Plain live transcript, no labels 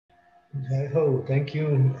Jai Ho. Thank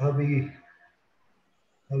you, Avi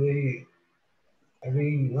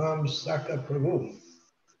Ram Saka Prabhu.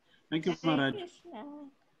 Thank you, Hare Maharaj. Krishna.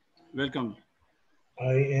 Welcome.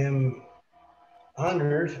 I am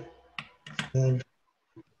honored and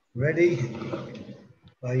ready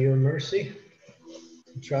by your mercy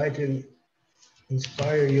to try to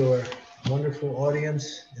inspire your wonderful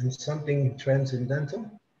audience in something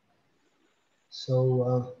transcendental.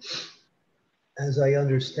 So, as I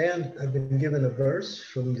understand, I've been given a verse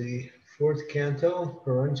from the fourth canto,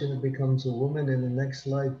 Paranjana becomes a woman, in the next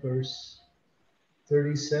life, verse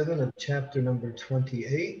 37 of chapter number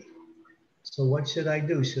 28. So what should I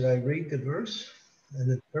do? Should I read the verse and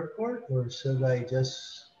the purport, or should I just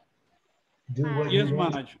do what you Yes,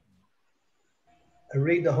 want? Maharaj. I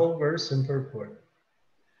read the whole verse and purport.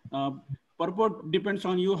 Purport depends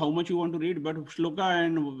on you how much you want to read, but shloka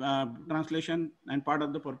and translation and part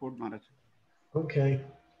of the purport, Maharaj. Okay.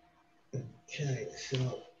 Okay,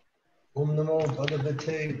 so Om Namo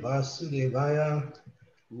Bhagavate Vasudevaya.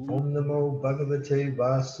 Om Namo Bhagavate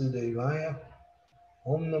Vasudevaya.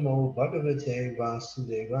 Om Namo Bhagavate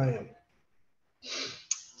Vasudevaya.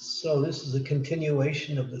 So this is a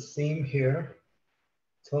continuation of the theme here,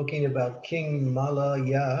 talking about King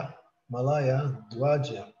Malaya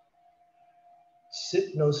Dwaja.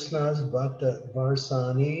 Sit no snas bhakta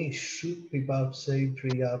varsani shuk pipapse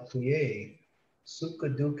priya priye sukha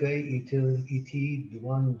dukkha iti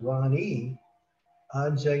dvandvani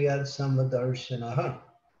ajayat samadarshanaha.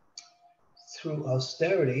 Through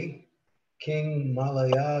austerity, King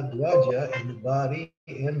Malaya Dwaja in the body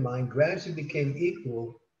and mind gradually became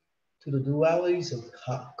equal to the dualities of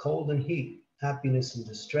hot, cold and heat, happiness and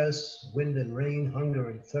distress, wind and rain, hunger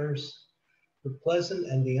and thirst, the pleasant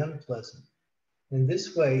and the unpleasant. In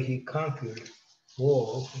this way, he conquered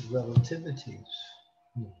all relativities.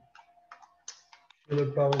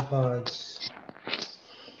 Srila Prabhupada's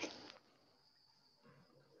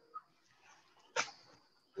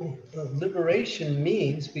liberation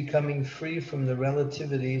means becoming free from the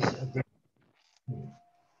relativities of the.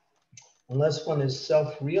 Unless one is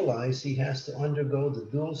self-realized, he has to undergo the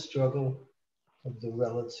dual struggle of the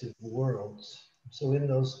relative worlds. So in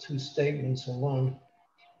those two statements alone,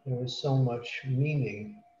 there is so much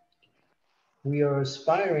meaning. We are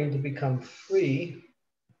aspiring to become free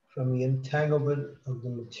from the entanglement of the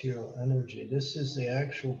material energy. This is the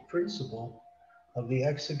actual principle of the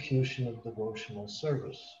execution of devotional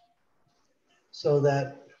service. So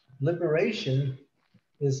that liberation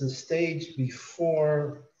is the stage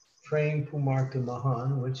before Prem Pumarta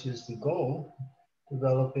Mahan, which is the goal,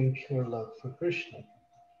 developing pure love for Krishna.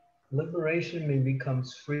 Liberation means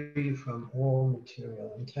becomes free from all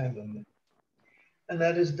material entanglement. And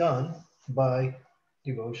that is done by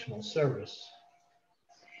devotional service.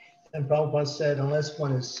 And Prabhupada said, unless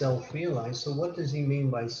one is self-realized, so what does he mean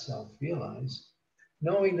by self-realized?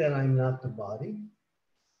 Knowing that I'm not the body,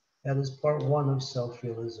 that is part one of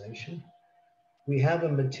self-realization. We have a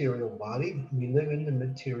material body, we live in the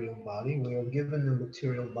material body, we are given the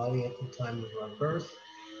material body at the time of our birth,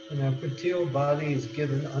 and our material body is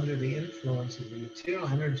given under the influence of the material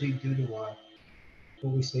energy due to our,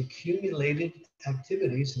 what we say, accumulated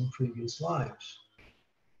activities in previous lives.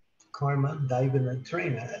 Karma, Daivana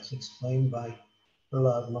Trena, as explained by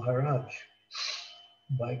Prahlad Maharaj.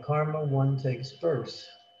 By karma, one takes birth,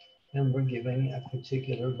 and we're given a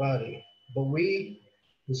particular body. But we,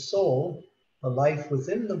 the soul, the life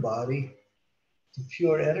within the body, the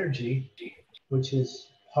pure energy, which is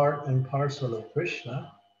part and parcel of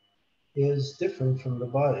Krishna, is different from the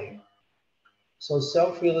body. So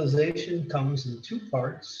self-realization comes in two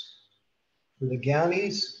parts. For the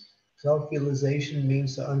Gyanis, self-realization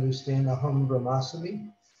means to understand Aham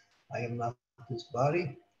Brahmasmi, I am not this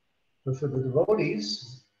body. But for the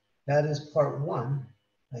devotees, that is part one,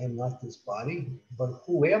 I am not this body, but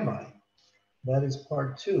who am I? That is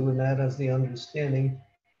part two, and that is the understanding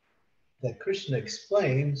that Krishna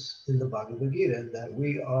explains in the Bhagavad Gita, that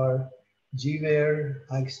we are Jiver,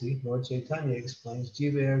 actually, Lord Chaitanya explains,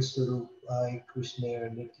 Jiver Surupai Krishna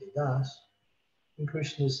Nityadas. And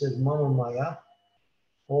Krishna says, Mama Maya,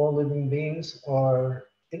 all living beings are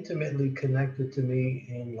intimately connected to me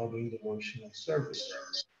in loving devotional service.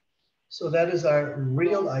 So that is our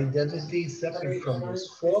real identity, separate from this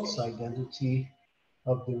false identity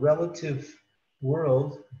of the relative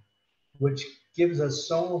world, which gives us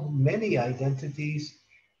so many identities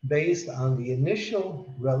based on the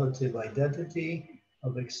initial relative identity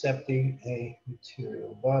of accepting a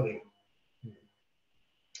material body.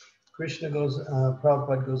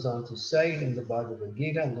 Prabhupada goes on to say in the Bhagavad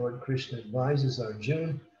Gita, Lord Krishna advises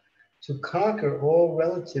Arjuna to conquer all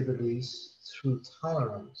relativities through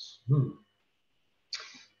tolerance.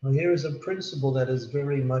 Well, here is a principle that is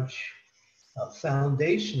very much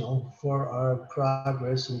foundational for our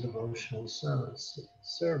progress in devotional service,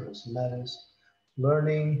 and that is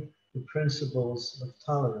learning the principles of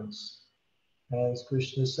tolerance. As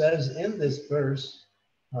Krishna says in this verse,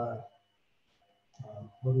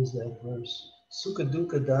 what is that verse? Sukha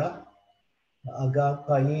dukkha da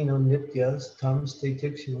agapayino nityas tam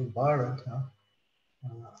stetikshu bharata.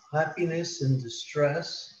 Happiness and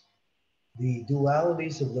distress, the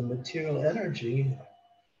dualities of the material energy,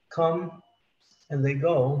 come and they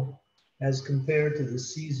go as compared to the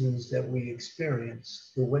seasons that we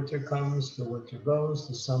experience. The winter comes, the winter goes,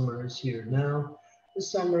 the summer is here now, the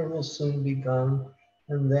summer will soon be gone,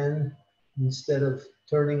 and then instead of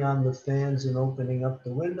turning on the fans and opening up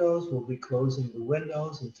the windows, we'll be closing the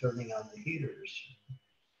windows and turning on the heaters.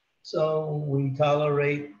 So we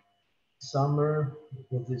tolerate summer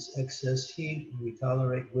with its excess heat, we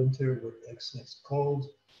tolerate winter with excess cold.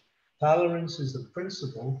 Tolerance is the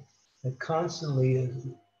principle that constantly,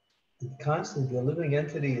 the living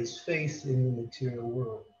entity is faced in the material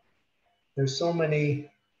world. There's so many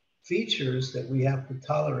features that we have to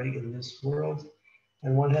tolerate in this world,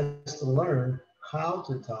 and one has to learn how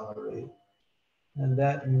to tolerate. And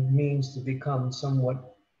that means to become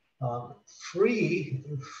somewhat free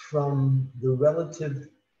from the relative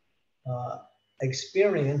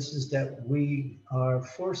experiences that we are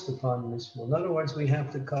forced upon in this world. In other words, we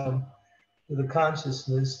have to come to the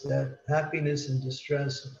consciousness that happiness and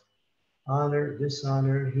distress, honor,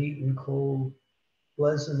 dishonor, heat and cold,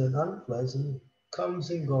 pleasant and unpleasant, comes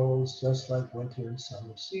and goes just like winter and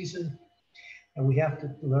summer season. And we have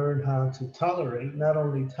to learn how to tolerate, not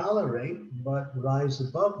only tolerate, but rise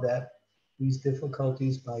above that, these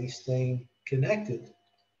difficulties by staying connected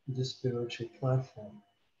to the spiritual platform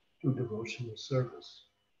through devotional service.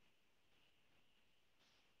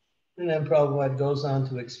 And then Prabhupada goes on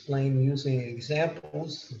to explain using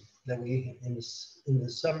examples that we, in the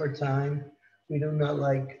summertime,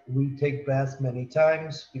 we take bath many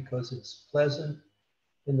times because it's pleasant.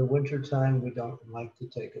 In the wintertime, we don't like to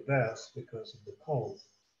take a bath because of the cold.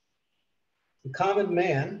 The common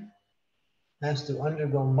man has to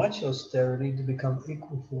undergo much austerity to become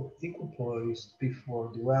equipoised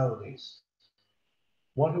before dualities.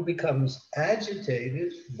 One who becomes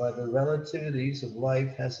agitated by the relativities of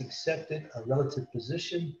life has accepted a relative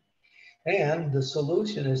position, and the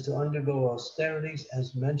solution is to undergo austerities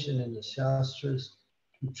as mentioned in the Shastras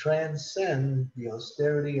to transcend the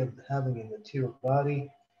austerity of having a material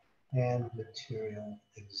body and material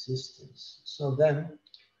existence. So then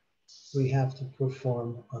we have to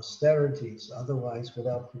perform austerities. Otherwise,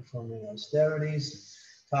 without performing austerities,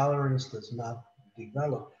 tolerance does not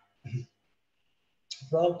develop.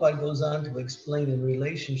 Prabhupada goes on to explain in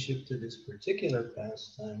relationship to this particular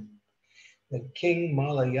pastime that King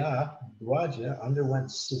Malaya Dwaja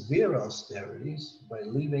underwent severe austerities by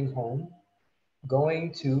leaving home,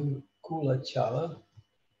 going to Kulachala,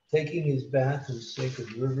 taking his bath in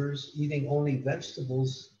sacred rivers, eating only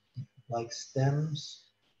vegetables like stems,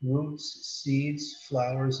 roots, seeds,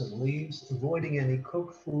 flowers, and leaves, avoiding any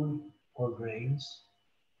cooked food or grains.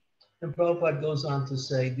 And Prabhupada goes on to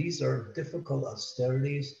say, these are difficult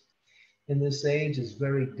austerities. In this age, it's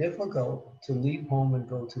very difficult to leave home and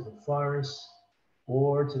go to the forest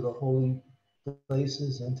or to the holy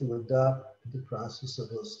places and to adopt the process of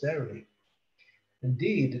austerity.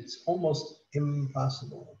 Indeed, it's almost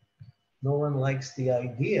impossible. No one likes the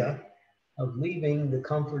idea of leaving the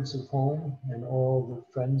comforts of home and all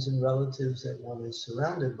the friends and relatives that one is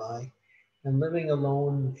surrounded by and living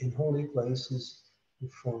alone in holy places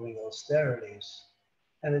performing austerities.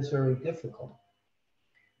 And it's very difficult.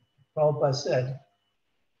 Prabhupada said,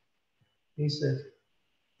 he said,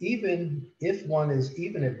 even if one is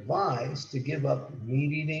even advised to give up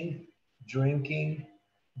meat eating, drinking,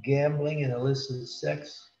 gambling, and illicit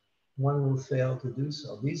sex, one will fail to do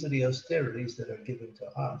so. These are the austerities that are given to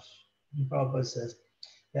us. And Prabhupada says,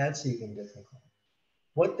 that's even difficult.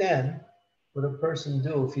 What then would a person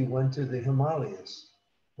do if he went to the Himalayas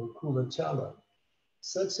or Kulachala?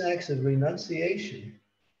 Such acts of renunciation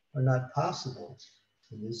are not possible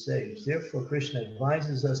in this age. Therefore, Krishna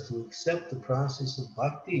advises us to accept the process of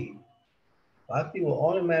bhakti. Bhakti will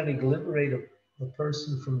automatically liberate a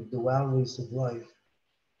person from the dualities of life.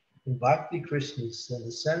 In bhakti, Krishna is in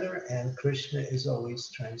the center and Krishna is always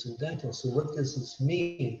transcendental. So what does this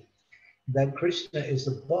mean? That Krishna is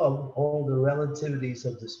above all the relativities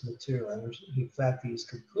of this material energy. In fact, he is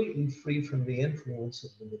completely free from the influence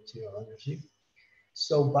of the material energy.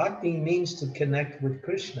 So bhakti means to connect with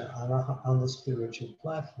Krishna on the spiritual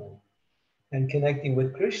platform. And connecting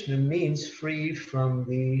with Krishna means free from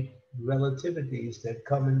the relativities that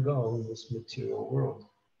come and go in this material world.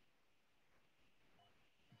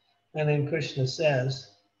 And then Krishna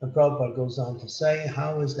says, and Prabhupada goes on to say,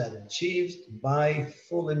 how is that achieved? By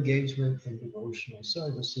full engagement in devotional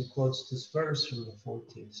service. He quotes this verse from the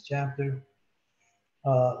 14th chapter.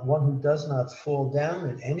 One who does not fall down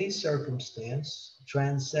in any circumstance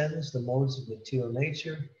transcends the modes of material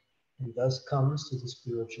nature and thus comes to the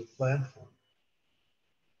spiritual platform.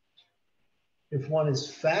 If one is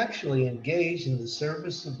factually engaged in the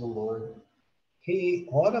service of the Lord, he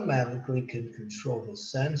automatically can control his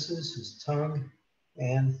senses, his tongue,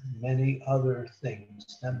 and many other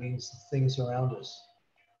things. That means the things around us.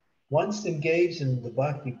 Once engaged in the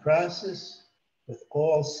bhakti process with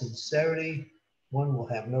all sincerity, one will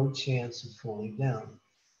have no chance of falling down.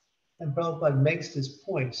 And Prabhupada makes this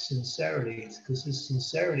point, sincerity, because this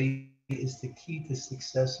sincerity is the key to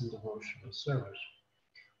success in devotional service.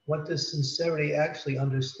 What does sincerity actually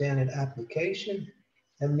understand in application?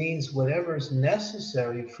 It means whatever is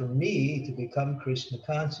necessary for me to become Krishna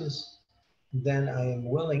conscious, then I am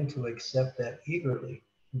willing to accept that eagerly.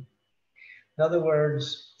 In other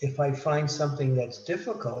words, if I find something that's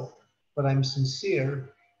difficult, but I'm sincere,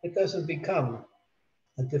 it doesn't become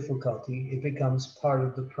a difficulty. It becomes part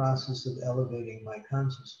of the process of elevating my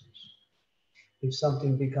consciousness. If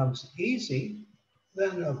something becomes easy,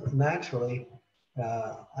 then naturally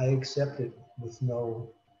I accept it with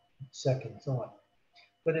no second thought.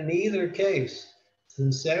 But in either case,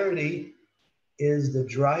 sincerity is the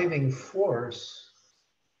driving force.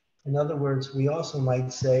 In other words, we also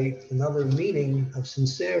might say another meaning of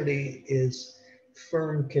sincerity is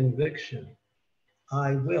firm conviction.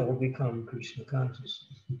 I will become Krishna conscious.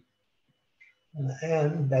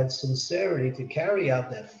 And that sincerity to carry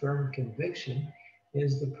out that firm conviction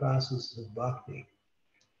is the process of bhakti.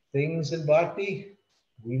 Things in bhakti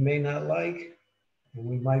we may not like and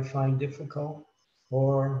we might find difficult,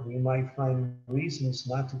 or we might find reasons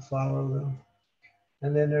not to follow them.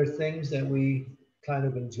 And then there are things that we kind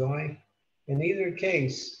of enjoy. In either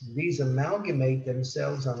case, these amalgamate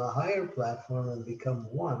themselves on a higher platform and become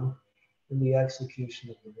one in the execution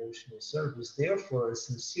of devotional service. Therefore, a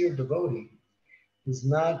sincere devotee is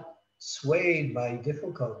not swayed by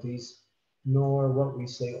difficulties, nor what we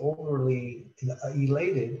say overly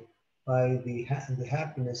elated by the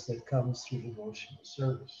happiness that comes through devotional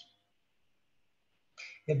service.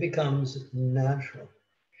 It becomes natural.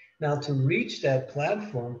 Now, to reach that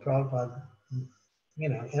platform, Prabhupada,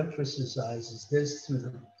 emphasizes this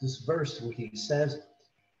through this verse where he says,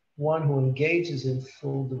 one who engages in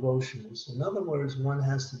full devotionals. In other words, one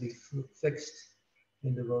has to be fixed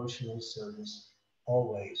in devotional service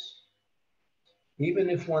always. Even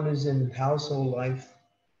if one is in household life,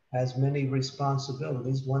 has many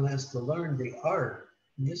responsibilities, one has to learn the art.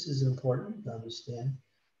 And this is important to understand.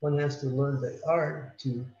 One has to learn the art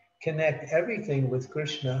to connect everything with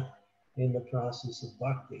Krishna in the process of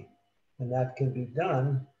bhakti. And that can be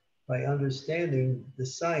done by understanding the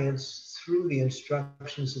science through the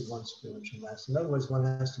instructions of one's spiritual master. In other words, one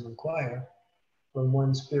has to inquire from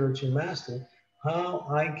one's spiritual master how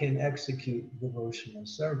I can execute devotional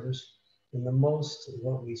service in the most,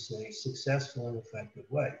 what we say, successful and effective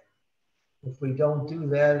way. If we don't do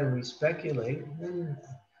that and we speculate, then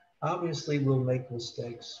obviously we'll make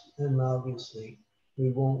mistakes, and obviously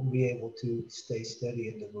we won't be able to stay steady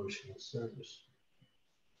in devotional service.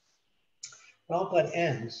 Prabhupada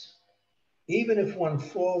ends, even if one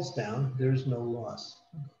falls down, there's no loss.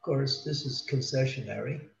 Of course, this is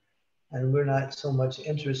concessionary, and we're not so much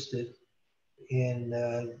interested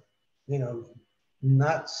in,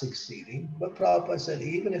 not succeeding. But Prabhupada said,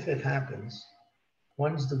 even if it happens,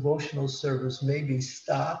 one's devotional service may be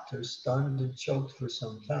stopped or stunned and choked for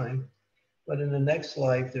some time, but in the next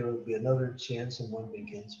life, there will be another chance and one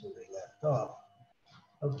begins where they left off.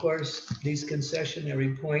 Of course, these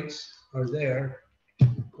concessionary points are there,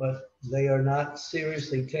 but they are not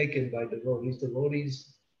seriously taken by devotees.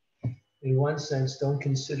 Devotees, in one sense, don't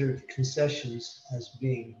consider concessions as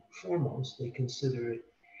being foremost. They consider it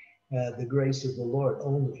the grace of the Lord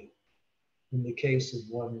only. In the case of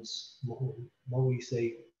one's, what we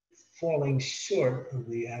say, falling short of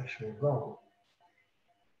the actual goal.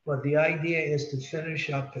 But the idea is to finish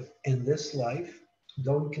up in this life.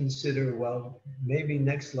 Don't consider, well, maybe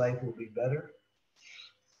next life will be better.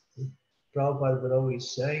 Prabhupada would always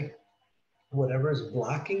say, whatever is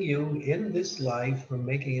blocking you in this life from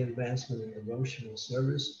making an advancement in devotional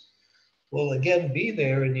service will again be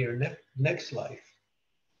there in your next life.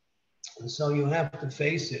 And so you have to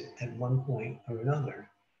face it at one point or another.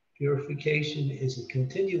 Purification is a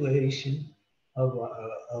continuation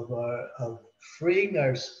of freeing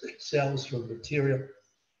ourselves from material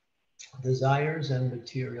desires and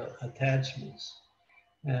material attachments.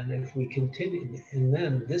 And if we continue, and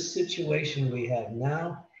then this situation we have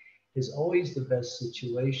now is always the best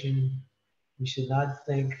situation. We should not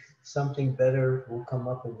think something better will come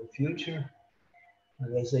up in the future.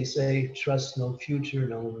 And as they say, trust no future,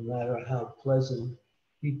 no matter how pleasant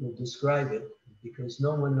people describe it, because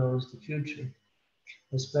no one knows the future,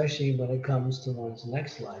 especially when it comes to one's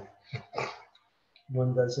next life.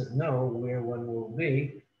 One doesn't know where one will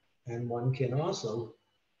be, and one can also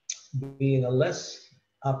be in a less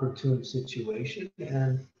opportune situation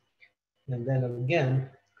and then again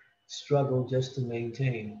struggle just to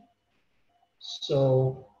maintain.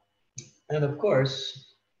 So, and of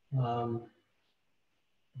course, um,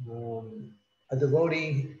 a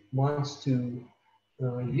devotee wants to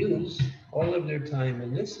use all of their time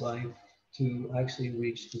in this life to actually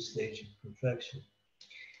reach the stage of perfection.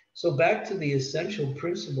 So back to the essential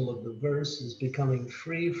principle of the verse is becoming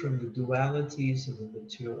free from the dualities of the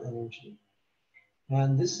material energy.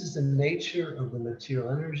 And this is the nature of the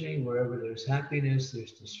material energy. Wherever there's happiness,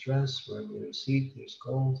 there's distress. Wherever there's heat, there's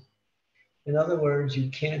cold. In other words, you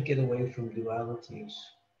can't get away from dualities.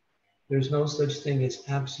 There's no such thing as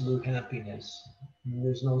absolute happiness. And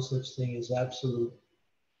there's no such thing as absolute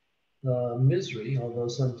misery, although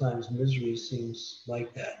sometimes misery seems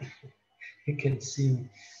like that. It can seem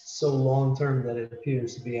so long-term that it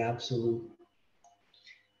appears to be absolute.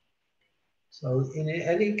 So in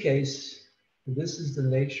any case, this is the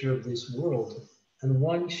nature of this world, and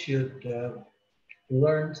one should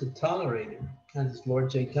learn to tolerate it. As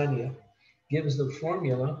Lord Chaitanya gives the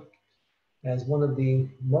formula as one of the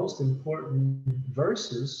most important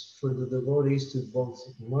verses for the devotees to both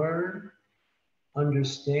learn,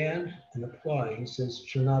 understand, and apply. He says,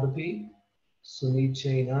 Trinadapi,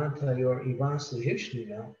 Sunichena Tayor Ivasa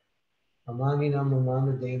Hishnina, Amanina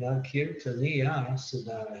Mamanadena Kirtaniya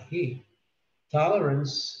Sadarahi.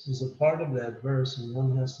 Tolerance is a part of that verse, and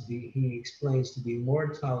one has to be, he explains, to be more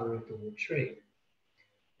tolerant than the tree.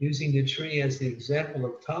 Using the tree as the example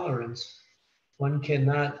of tolerance, one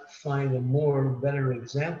cannot find a better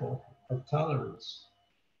example of tolerance.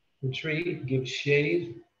 The tree gives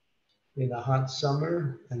shade in a hot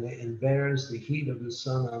summer and it bears the heat of the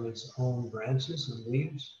sun on its own branches and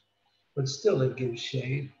leaves, but still it gives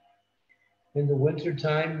shade. In the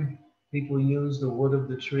wintertime, people use the wood of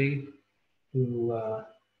the tree to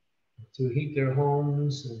heat their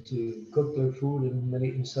homes and to cook their food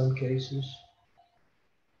in some cases.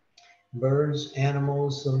 Birds,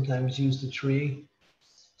 animals sometimes use the tree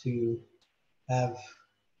to have,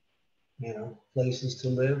 places to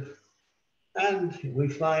live. And we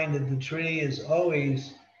find that the tree is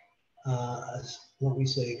always, what we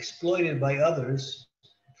say, exploited by others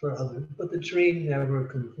for others, but the tree never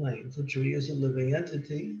complains. The tree is a living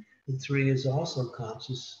entity. The tree is also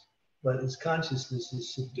conscious, but its consciousness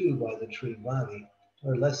is subdued by the tree body,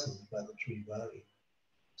 or lessened by the tree body.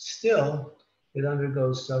 Still, it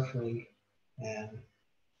undergoes suffering, and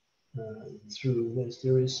through this,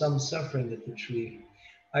 there is some suffering at the tree.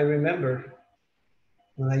 I remember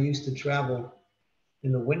when I used to travel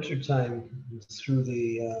in the wintertime through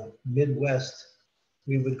the Midwest,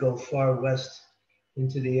 we would go far west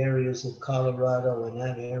into the areas of Colorado and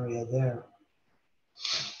that area there.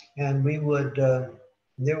 And we would,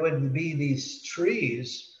 there would be these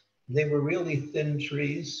trees. They were really thin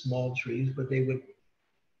trees, small trees, but they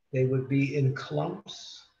would be in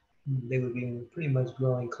clumps. They would be pretty much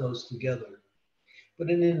growing close together. But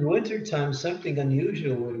in the wintertime, something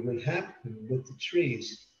unusual would happen with the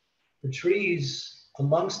trees. The trees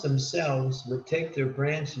amongst themselves would take their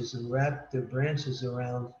branches and wrap their branches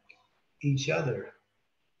around each other.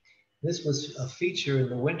 This was a feature in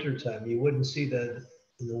the wintertime. You wouldn't see that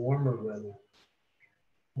in the warmer weather.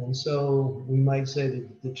 And so we might say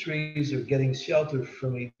that the trees are getting shelter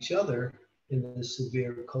from each other in the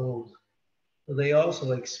severe cold. But they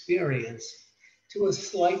also experience, to a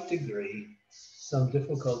slight degree, some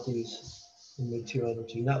difficulties in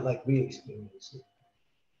meteorology, not like we experience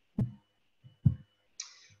it.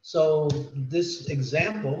 So this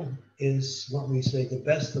example is what we say the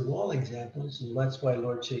best of all examples, and that's why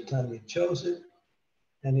Lord Chaitanya chose it.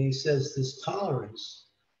 And he says this tolerance.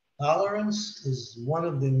 Tolerance is one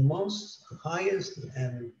of the most highest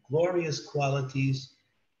and glorious qualities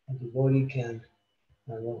a devotee can,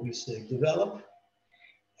 what we say, develop.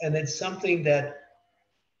 And it's something that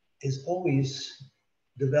is always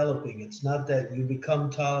developing. It's not that you become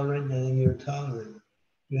tolerant and then you're tolerant.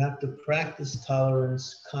 You have to practice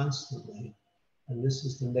tolerance constantly. And this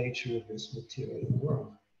is the nature of this material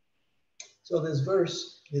world. So this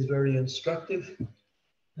verse is very instructive,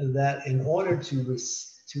 that in order to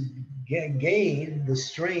gain the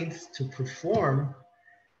strength to perform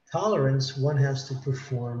tolerance, one has to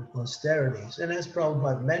perform austerities. And as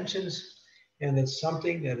Prabhupada mentions, and it's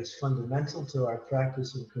something that is fundamental to our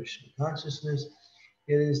practice of Krishna consciousness,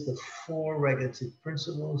 it is the four regulative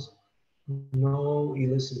principles: no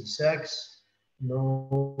illicit sex,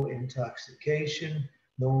 no intoxication,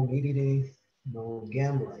 no nudity, no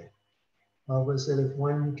gambling. Prabhupada said if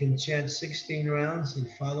one can chant 16 rounds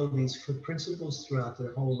and follow these principles throughout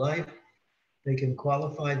their whole life, they can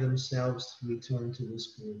qualify themselves to return to the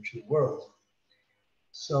spiritual world.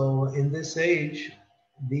 So in this age,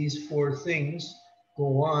 these four things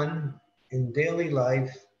go on in daily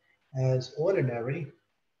life as ordinary.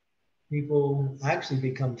 People actually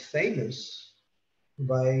become famous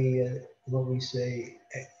by what we say,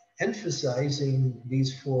 emphasizing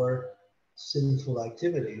these four sinful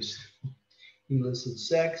activities: illicit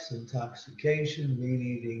sex, intoxication, meat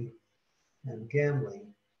eating, and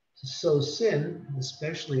gambling. So sin,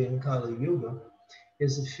 especially in Kali Yuga,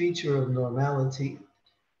 is a feature of normality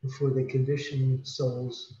for the conditioned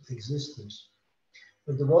soul's existence.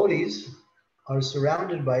 The devotees are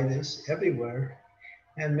surrounded by this everywhere,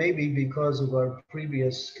 and maybe because of our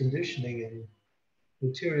previous conditioning in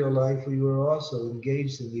material life, we were also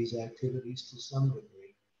engaged in these activities to some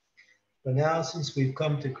degree. But now, since we've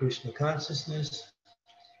come to Krishna consciousness,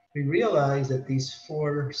 we realize that these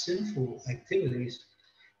four sinful activities,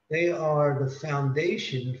 they are the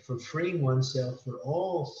foundation for freeing oneself for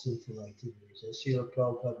all sinful activities. As Srila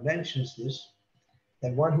Prabhupada mentions this,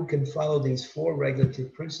 that one who can follow these four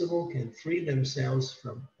regulative principles can free themselves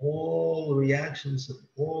from all the reactions of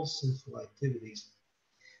all sinful activities.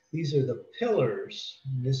 These are the pillars,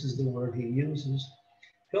 and this is the word he uses.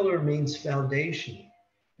 Pillar means foundation,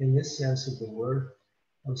 in this sense of the word,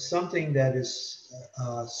 of something that is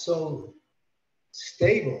so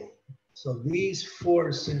stable. So these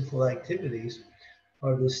four sinful activities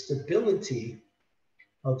are the stability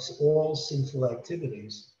of all sinful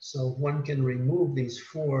activities. So one can remove these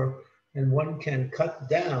four and one can cut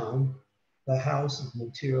down the house of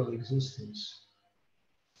material existence.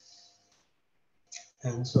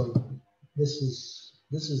 And so this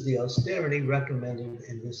is the austerity recommended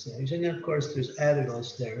in this age. And of course there's added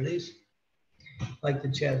austerities, like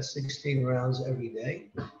to chant 16 rounds every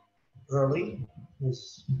day,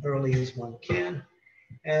 as early as one can,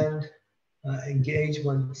 and engage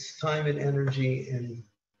one's time and energy in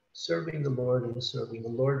serving the Lord and serving the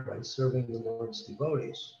Lord by serving the Lord's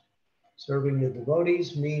devotees. Serving the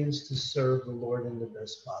devotees means to serve the Lord in the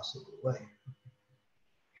best possible way.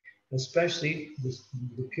 Especially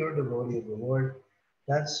the pure devotee of the Lord,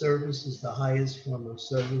 that service is the highest form of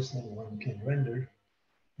service that one can render,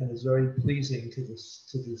 and is very pleasing to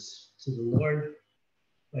the Lord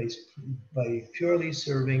by purely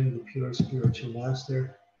serving the pure spiritual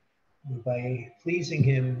master, by pleasing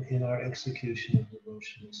him in our execution of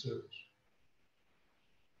devotional service.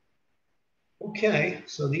 Okay,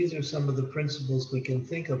 so these are some of the principles we can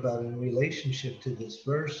think about in relationship to this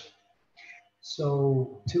verse.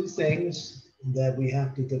 So two things: that we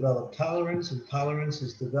have to develop tolerance, and tolerance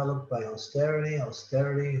is developed by austerity.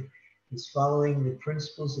 Austerity is following the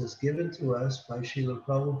principles as given to us by Srila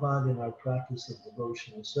Prabhupada in our practice of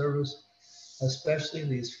devotional service, especially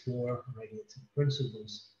these four regulative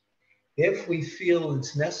principles. If we feel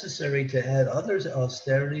it's necessary to add other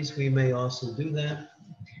austerities, we may also do that.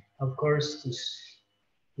 Of course,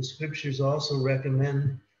 the scriptures also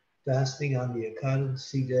recommend fasting on the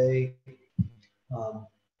Ekadasi day,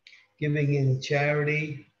 giving in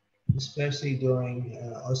charity, especially during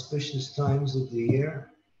auspicious times of the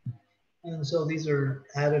year. And so these are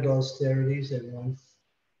added austerities that one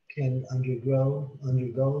can undergo.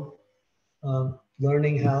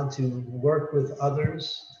 Learning how to work with others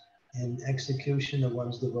in execution of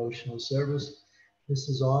one's devotional service. This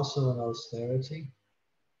is also an austerity.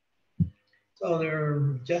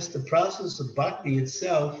 So just the process of bhakti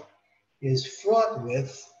itself is fraught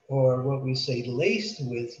with, or what we say, laced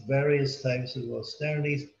with various types of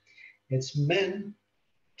austerities. It's meant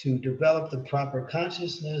to develop the proper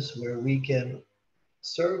consciousness where we can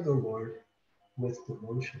serve the Lord with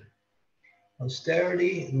devotion.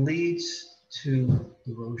 Austerity leads to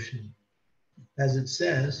devotion. As it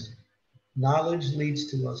says, knowledge leads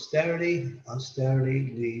to austerity,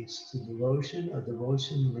 austerity leads to devotion, or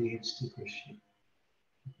devotion leads to Krishna.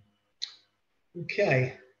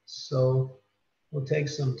 Okay, so we'll take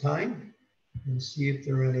some time and see if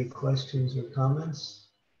there are any questions or comments.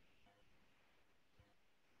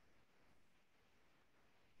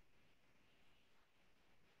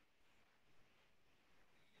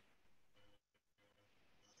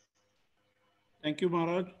 Thank you,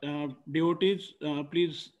 Maharaj. Devotees,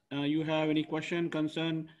 please, you have any question,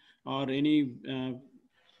 concern, or any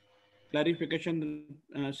clarification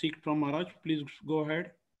seek from Maharaj, please go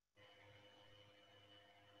ahead.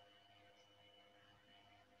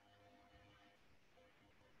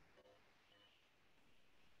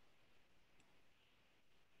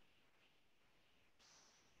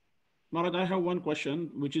 Maharaj, I have one question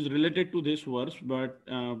which is related to this verse, but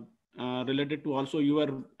related to also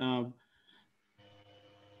your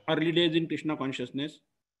early days in Krishna consciousness.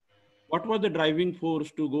 What was the driving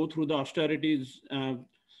force to go through the austerities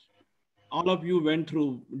all of you went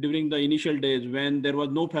through during the initial days when there was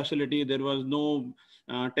no facility, there was no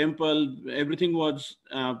temple, everything was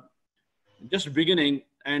just beginning,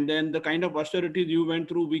 and then the kind of austerities you went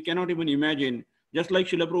through, we cannot even imagine. Just like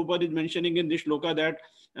Srila Prabhupada is mentioning in this shloka that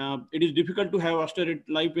it is difficult to have austerity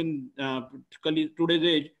life in today's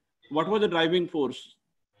age. What was the driving force?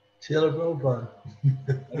 Srila Prabhupada.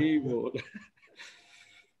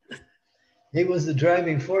 He was the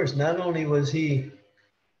driving force. Not only was he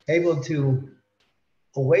able to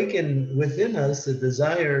awaken within us the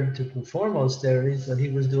desire to perform austerities, but he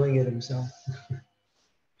was doing it himself.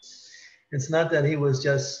 It's not that he was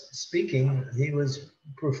just speaking, he was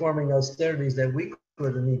performing austerities that we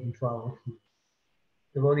couldn't even follow.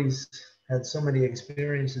 Devotees had so many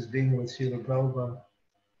experiences being with Srila Prabhupada.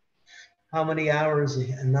 How many hours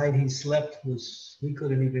a night he slept we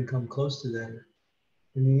couldn't even come close to that.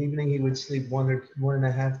 In the evening, he would sleep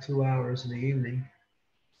 1.5, 2 hours in the evening,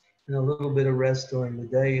 and a little bit of rest during the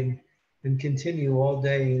day, and continue all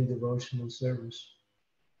day in devotional service.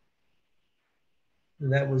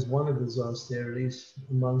 And that was one of his austerities,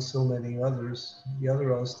 among so many others. The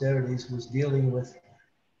other austerities was dealing with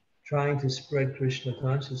trying to spread Krishna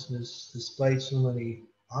consciousness despite so many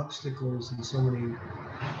obstacles and so many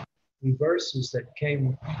reverses that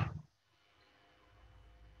came.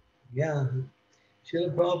 Yeah,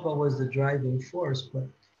 Srila Prabhupada was the driving force, but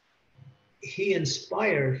he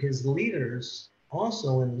inspired his leaders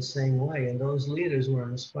also in the same way, and those leaders were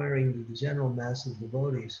inspiring the general mass of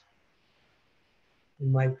devotees.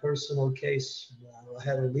 In my personal case, I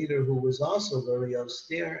had a leader who was also very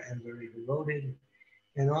austere and very devoted,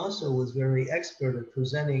 and also was very expert at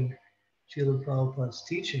presenting Srila Prabhupada's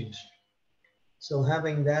teachings. So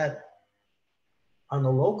having that on a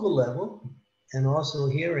local level, and also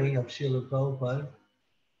hearing of Srila Prabhupada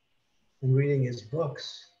and reading his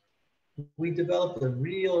books, we developed a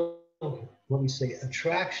real,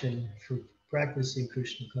 attraction for practicing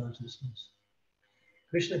Krishna consciousness.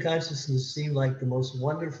 Krishna consciousness seemed like the most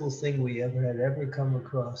wonderful thing we ever come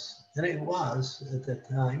across. And it was at that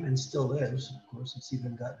time, and still is. Of course, it's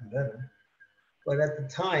even gotten better. But at the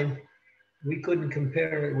time, we couldn't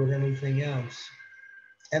compare it with anything else.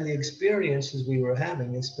 And the experiences we were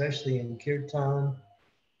having, especially in Kirtan,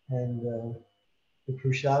 and the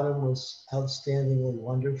prasadam was outstandingly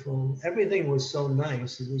wonderful. Everything was so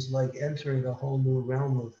nice. It was like entering a whole new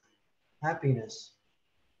realm of happiness.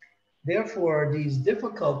 Therefore, these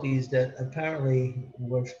difficulties that apparently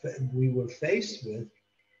we were faced with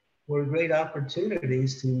were great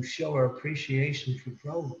opportunities to show our appreciation for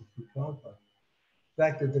Prabhupada. In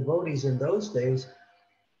fact, the devotees in those days,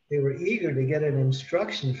 they were eager to get an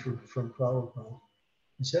instruction from Prabhupada,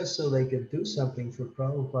 just so they could do something for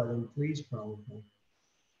Prabhupada and please Prabhupada.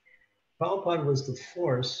 Prabhupada was the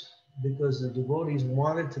force because the devotees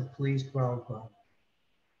wanted to please Prabhupada.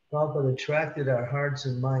 Prabhupada attracted our hearts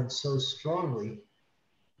and minds so strongly,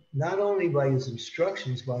 not only by his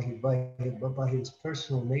instructions, but by his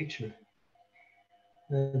personal nature,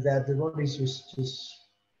 that devotees just,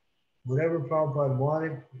 whatever Prabhupada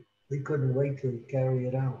wanted, we couldn't wait to carry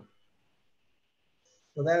it out.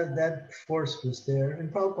 So that force was there.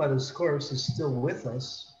 And Prabhupada, of course, is still with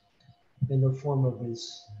us in the form of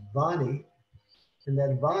his Vani. And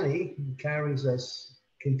that Vani carries us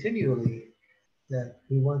continually, that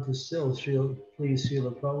we want to still please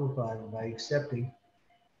Srila Prabhupada by accepting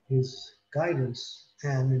his guidance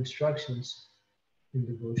and instructions in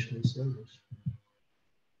devotional service.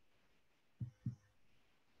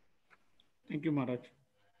 Thank you, Maharaj.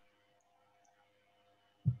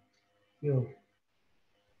 You.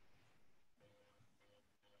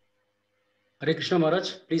 Hare Krishna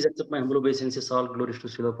Maharaj, please accept my humble obeisances. All glories to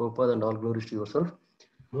Srila Prabhupada and all glories to yourself.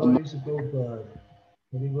 Glories to Prabhupada.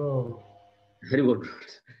 Very well. Very good.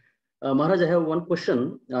 Maharaj, I have one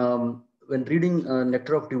question. When reading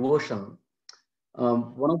Nectar of Devotion,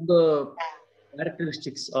 one of the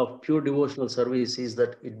characteristics of pure devotional service is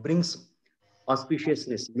that it brings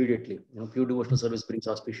auspiciousness immediately. Pure devotional service brings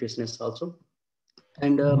auspiciousness also.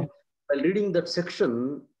 And while reading that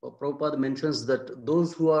section, Prabhupada mentions that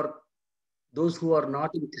those who are those who are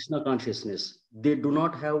not in Krishna consciousness, they do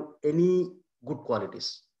not have any good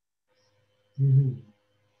qualities. Mm-hmm.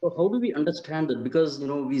 So how do we understand that? Because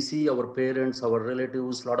we see our parents, our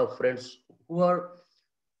relatives, a lot of friends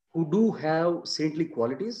who do have saintly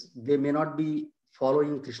qualities. They may not be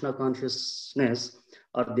following Krishna consciousness,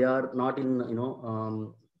 or they are not in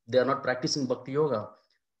they are not practicing bhakti yoga,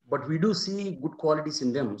 but we do see good qualities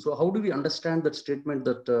in them. So how do we understand that statement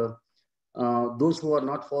that those who are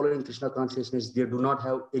not following Krishna consciousness, they do not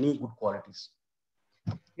have any good qualities?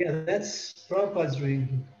 Yeah, that's Prabhupada's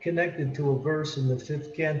connected to a verse in the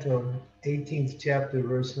 5th canto, 18th chapter,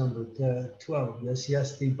 verse number 12.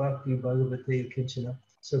 Yasyasti bhakti bhagavate kinchana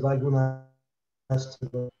sarvaguna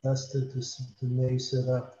me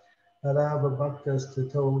sara arava bhaktas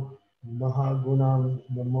tato mahagunam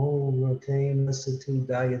namo ratem satu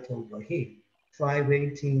dayato vahi.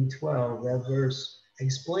 5:18:12. That verse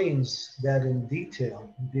explains that in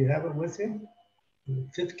detail. Do you have it with you?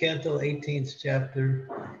 5th canto, 18th chapter,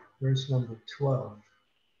 verse number 12.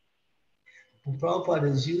 And Prabhupada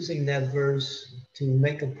is using that verse to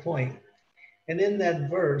make a point. And in that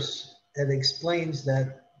verse, it explains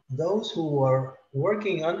that those who are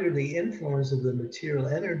working under the influence of the material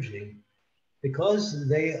energy, because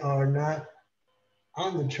they are not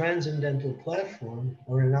on the transcendental platform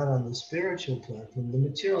or not on the spiritual platform, the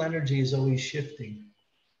material energy is always shifting.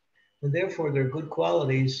 And therefore, their good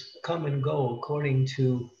qualities come and go according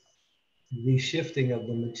to the shifting of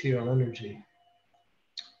the material energy.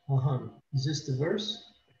 Is this the verse?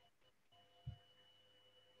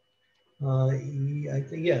 I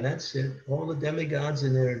think, yeah, that's it. All the demigods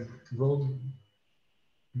in their devoted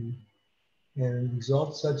and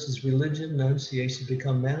exalt such as religion, enunciation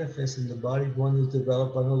become manifest in the body of one who has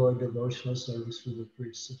developed unalloyed devotional service for the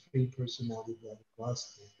Supreme Personality of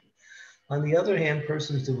philosophy. On the other hand,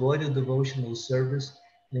 persons devoid of devotional service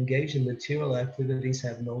and engaged in material activities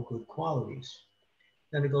have no good qualities.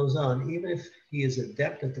 Then it goes on, even if he is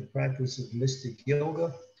adept at the practice of mystic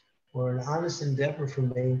yoga or an honest endeavor for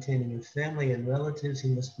maintaining a family and relatives, he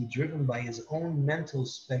must be driven by his own mental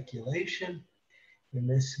speculation and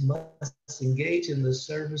must engage in the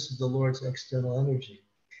service of the Lord's external energy.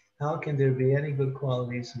 How can there be any good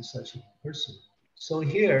qualities in such a person? So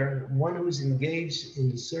here, one who's engaged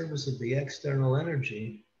in the service of the external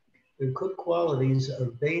energy, the good qualities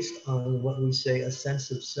are based on what we say a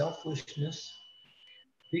sense of selfishness.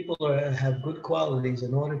 People have good qualities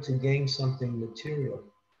in order to gain something material.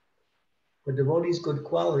 But devotees' good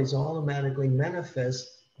qualities automatically manifest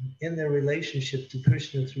in their relationship to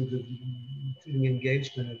Krishna through the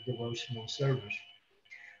engagement of devotional service.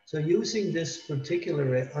 So using this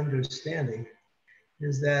particular understanding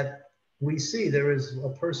is that we see there is a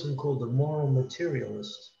person called the moral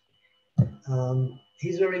materialist.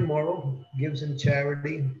 He's very moral, gives in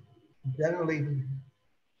charity, generally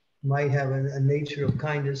might have a nature of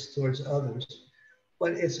kindness towards others,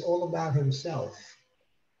 but it's all about himself.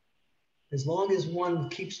 As long as one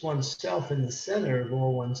keeps oneself in the center of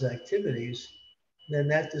all one's activities, then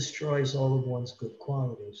that destroys all of one's good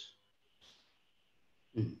qualities.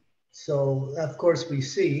 Mm. So, of course, we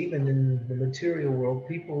see even in the material world,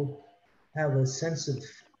 people have a sense of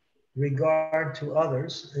regard to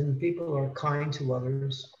others, and people are kind to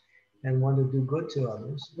others and want to do good to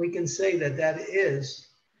others. We can say that that is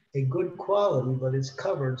a good quality, but it's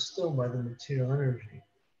covered still by the material energy.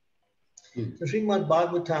 So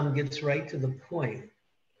Srimad-Bhatavatam gets right to the point.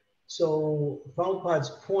 So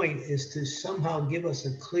Prabhupada's point is to somehow give us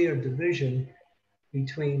a clear division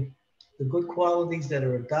between the good qualities that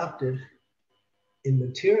are adopted in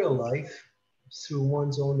material life through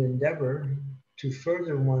one's own endeavor to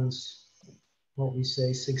further one's, what we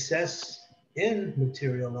say, success in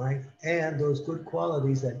material life, and those good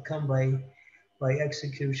qualities that come by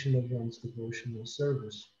execution of one's devotional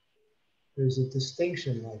service. There's a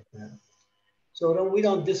distinction like that. So we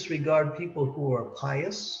don't disregard people who are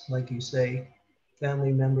pious. Like you say,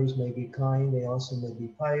 family members may be kind, they also may be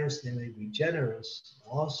pious, they may be generous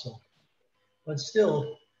also. But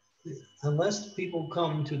still, unless people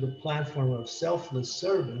come to the platform of selfless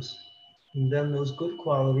service, then those good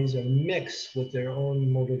qualities are mixed with their own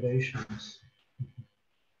motivations.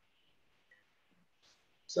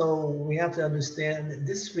 So we have to understand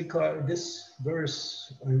this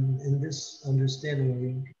verse and this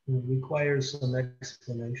understanding requires some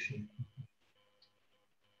explanation.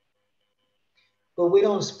 But we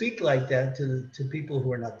don't speak like that to people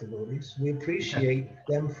who are not devotees. We appreciate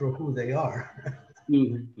them for who they are.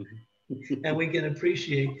 And we can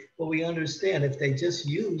appreciate, but we understand if they just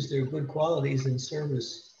use their good qualities in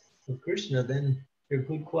service of Krishna, then their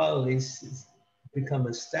good qualities become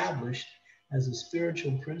established as a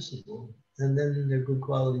spiritual principle, and then their good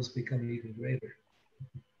qualities become even greater.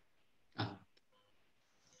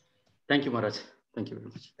 Thank you, Maharaj. Thank you very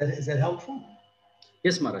much. Is that helpful?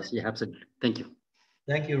 Yes, Maharaj. Yeah, absolutely. Thank you.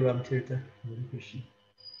 Thank you, Ram Tirtha. Hare Krishna.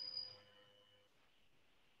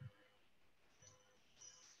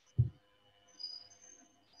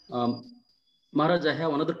 Maharaj, I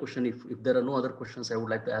have another question. If there are no other questions, I would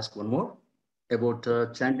like to ask one more about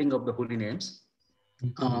chanting of the holy names.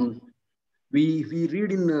 We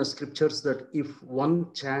read in scriptures that if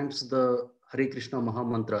one chants the Hare Krishna Maha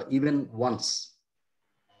Mantra even once,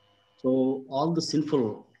 so all the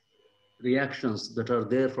sinful reactions that are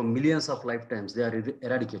there from millions of lifetimes, they are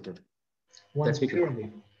eradicated. Once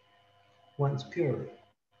purely. Once purely.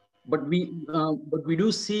 But we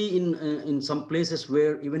do see in some places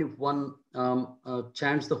where even if one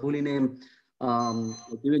chants the holy name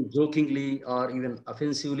even jokingly or even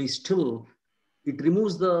offensively, still it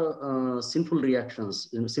removes the sinful reactions,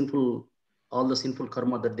 all the sinful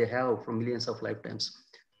karma that they have from millions of lifetimes.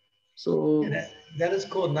 So that is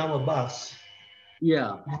called namabhas.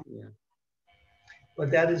 Yeah. But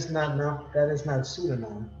that is not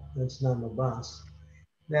pseudonym. That's namabhas.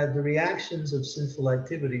 Now the reactions of sinful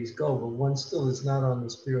activities go, but one still is not on the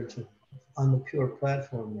pure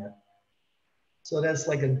platform yet. So that's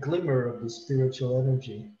like a glimmer of the spiritual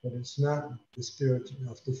energy, but it's not the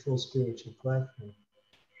full spiritual platform.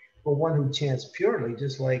 But one who chants purely,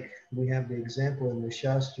 just like we have the example in the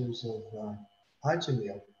Shastras of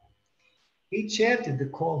Ajamil, he chanted to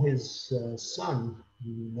call his son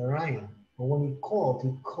Narayan. But when he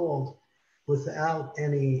called without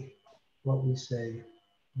any, what's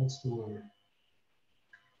the word?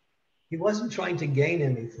 He wasn't trying to gain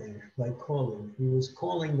anything by calling. He was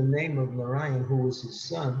calling the name of Narayan, who was his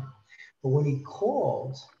son. But when he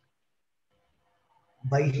called,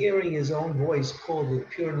 by hearing his own voice call the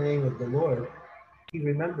pure name of the Lord, he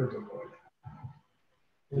remembered the Lord.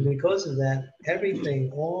 And because of that,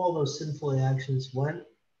 all those sinful actions went,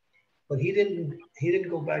 but he didn't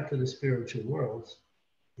go back to the spiritual world.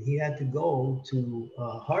 He had to go to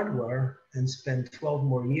Hardwar and spend 12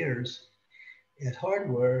 more years at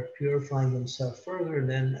Hardwar, purifying himself further, and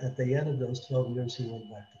then at the end of those 12 years, he went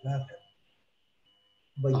back to Godhead.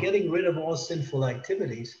 But getting rid of all sinful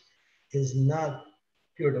activities is not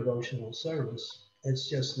pure devotional service. It's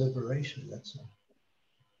just liberation, that's all.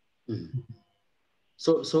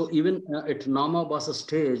 So even at Namabhasa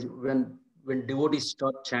stage, when devotees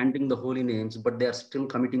start chanting the holy names, but they are still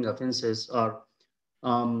committing offenses, or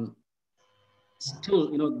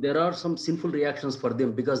still, there are some sinful reactions for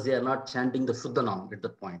them because they are not chanting the Shuddhanam at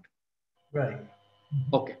that point. Right.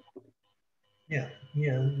 Okay. Yeah.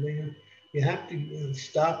 You have to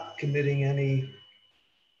stop committing any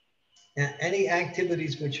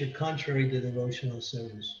activities which are contrary to devotional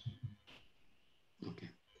service. Okay.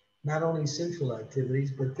 Not only sinful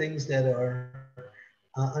activities, but things that are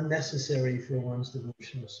unnecessary for one's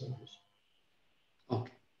devotional service.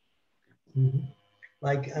 Okay.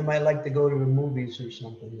 Like I might like to go to the movies or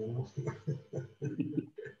something,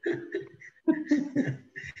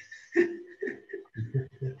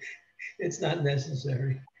 It's not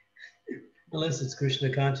necessary. Unless it's Krishna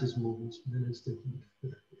conscious movies, then it's different.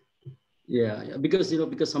 Yeah, because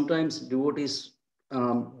sometimes devotees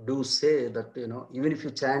do say that even if you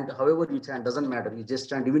chant, however you chant, doesn't matter. You just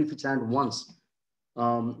chant, even if you chant once,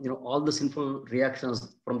 all the sinful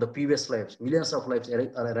reactions from the previous lives, millions of lives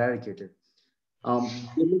are eradicated.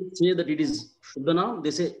 They may say that it is Shuddhana. They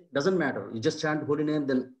say doesn't matter. You just chant holy name,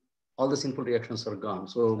 then all the sinful reactions are gone.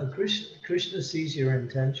 So Krishna sees your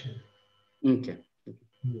intention. Okay.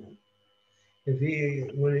 Yeah.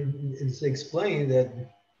 When it's explained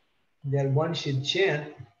that one should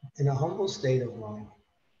chant in a humble state of mind,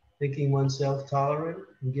 thinking oneself tolerant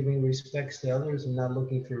and giving respects to others and not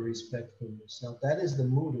looking for respect for yourself. That is the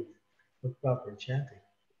mood of proper chanting.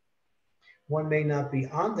 One may not be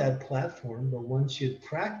on that platform, but one should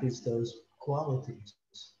practice those qualities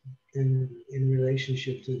in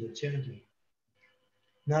relationship to the chanting.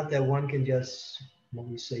 Not that one can just,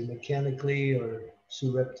 mechanically or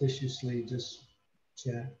surreptitiously just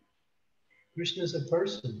chant. Krishna is a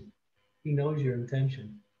person. He knows your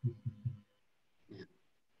intention.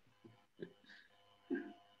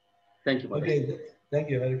 Thank you, Maharaj. Okay, thank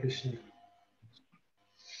you, Hare Krishna.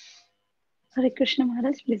 Hare Krishna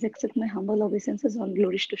Maharaj, please accept my humble obeisances. All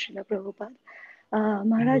glories to Srila Prabhupada.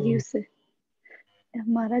 Maharaj, you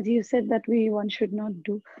said that one should not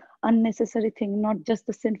do unnecessary things, not just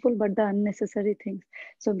the sinful, but the unnecessary things.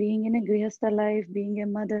 So being in a grihastha life, being a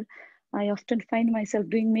mother, I often find myself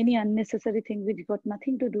doing many unnecessary things which got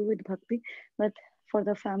nothing to do with bhakti, but for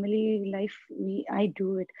the family life, I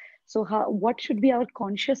do it. So what should be our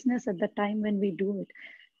consciousness at the time when we do it?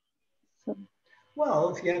 So,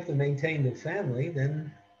 well, if you have to maintain the family,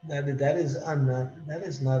 then that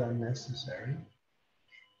is not unnecessary.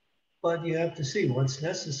 But you have to see what's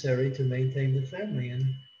necessary to maintain the family and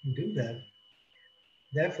do that.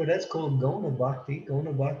 Therefore, that's called Gona Bhakti.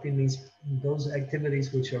 Gona Bhakti means those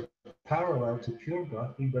activities which are parallel to pure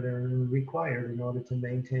Bhakti, but are required in order to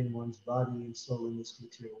maintain one's body and soul in this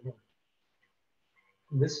material world.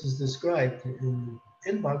 And this is described in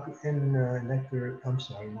Nectar. I'm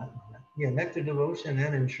sorry, Nectar Devotion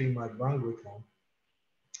and in Srimad-Bhatavatam.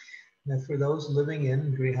 That for those living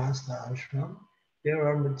in Grihastha Ashram, there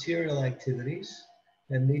are material activities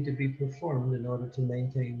that need to be performed in order to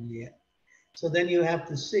maintain the. So then you have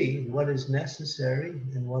to see what is necessary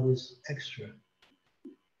and what is extra.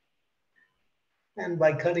 And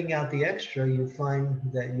by cutting out the extra, you find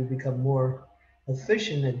that you become more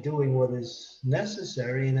efficient at doing what is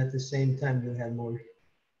necessary, and at the same time, you have more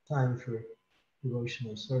time for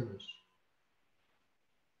devotional service.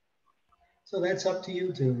 So that's up to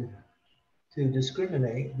you to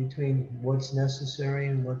discriminate between what's necessary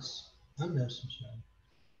and what's unnecessary.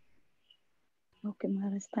 okay,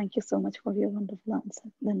 Maharaj, thank you so much for your wonderful answer.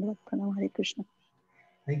 Dandavad Pranam, Hare Krishna.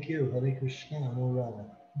 Thank you. Hare Krishna. Anurada.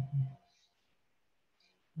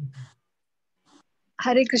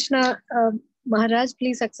 Hare Krishna. Maharaj,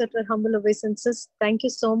 please accept our humble obeisances. Thank you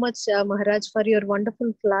so much, Maharaj, for your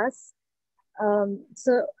wonderful class.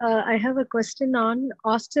 So I have a question on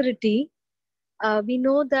austerity. We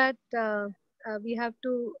know that we have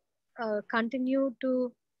to continue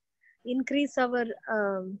to increase our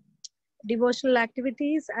devotional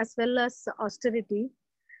activities as well as austerity.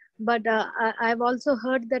 But I've also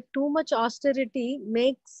heard that too much austerity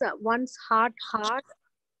makes one's heart hard.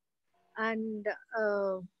 And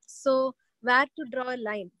so where to draw a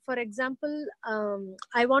line? For example,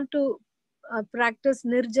 I want to practice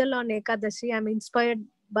Nirjal on Ekadashi. I'm inspired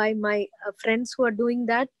by my friends who are doing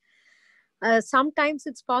that. Sometimes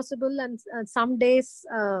it's possible and some days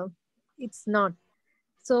it's not.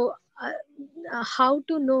 So how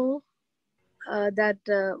to know that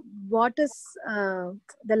what is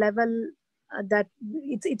the level that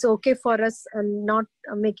it's okay for us and not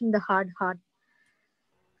making the hard heart?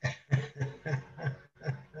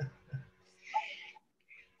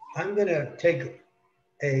 I'm going to take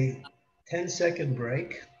a 10-second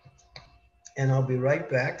break and I'll be right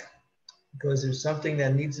back because there's something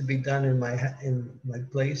that needs to be done in my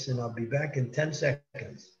place, and I'll be back in 10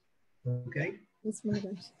 seconds. Okay? Yes,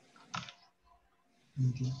 Maharaj.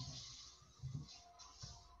 Thank you.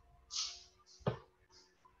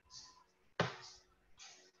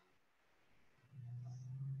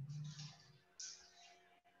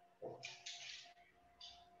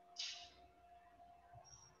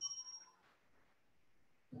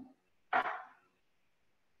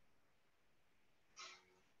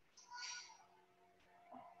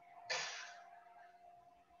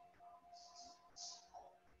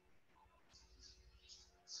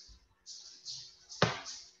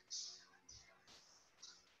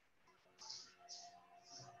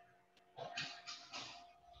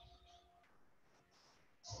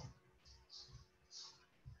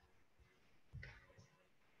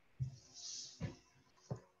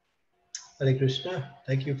 Hare Krishna,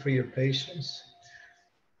 thank you for your patience.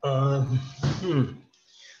 Do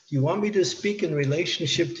you want me to speak in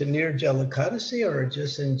relationship to Nirjala Ekadasi or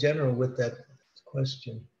just in general with that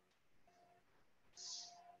question?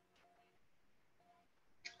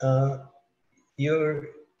 Your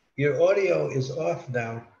audio is off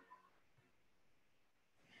now.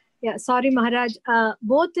 Yeah, sorry, Maharaj.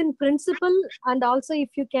 Both in principle and also if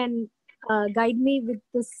you can guide me with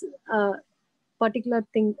this particular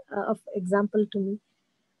thing of example to me.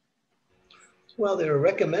 Well, there are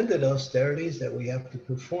recommended austerities that we have to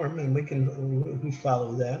perform, and we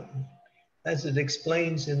follow that. As it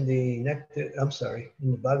explains in the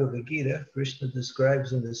Bhagavad Gita, Krishna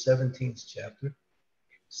describes in the 17th chapter,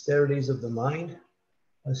 austerities of the mind,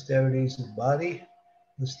 austerities of body,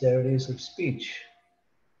 austerities of speech.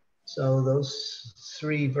 So those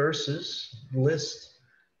 3 verses list,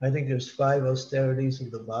 I think there's 5 austerities of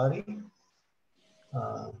the body.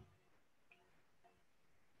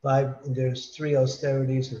 There's 3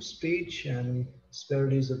 austerities of speech, and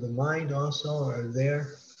austerities of the mind also are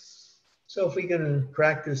there. So if we can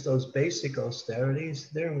practice those basic austerities,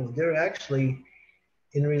 they're actually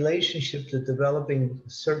in relationship to developing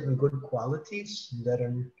certain good qualities that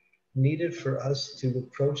are needed for us to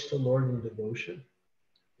approach the Lord in devotion.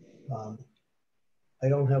 I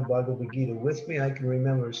don't have Bhagavad Gita with me. I can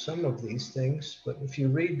remember some of these things, but if you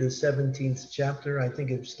read the 17th chapter, I think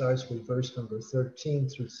it starts with verse number 13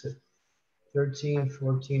 through 13,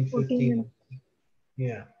 14, 15.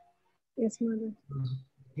 Yeah. Yes, Mother.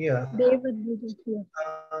 Yeah.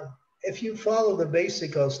 If you follow the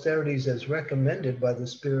basic austerities as recommended by the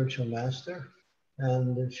spiritual master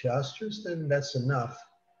and the Shastras, then that's enough.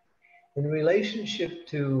 In relationship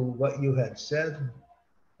to what you had said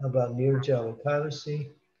about Nirjala Ekadasi,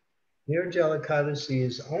 Nirjala Ekadasi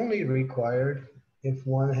is only required if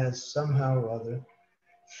one has somehow or other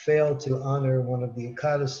failed to honor one of the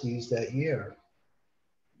Ekadasis that year.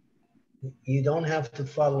 You don't have to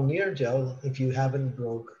follow Nirjala if you haven't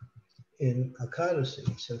broke in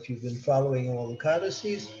Ekadasi. So if you've been following all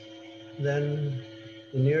Ekadasis, then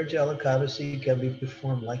the Nirjala Ekadasi can be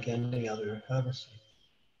performed like any other Ekadasi.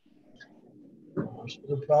 So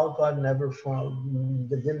the Prabhupada never followed,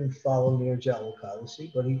 didn't follow Nirjala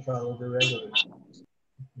Ekadasi, but he followed the regular.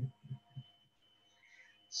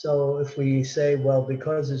 So if we say, well,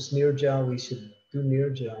 because it's Nirjala, we should do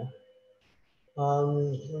Nirjala,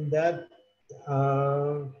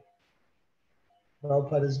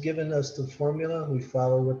 Prabhupada has given us the formula. We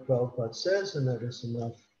follow what Prabhupada says, and that is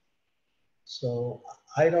enough. So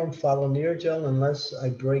I don't follow Nirjala unless I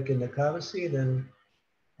break in the Ekadasi, then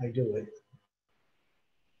I do it.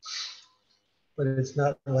 But it's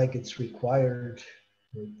not like it's required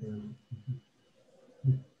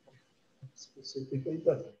specifically.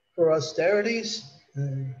 But for austerities,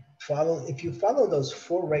 if you follow those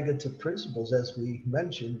four regulative principles, as we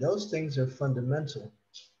mentioned, those things are fundamental.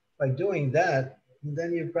 By doing that,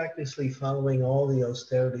 then you're practically following all the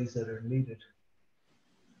austerities that are needed.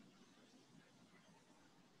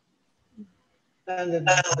 And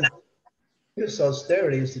the biggest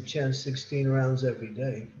austerity is to chant 16 rounds every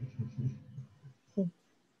day.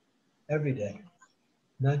 Every day,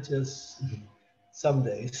 not just some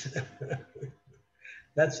days.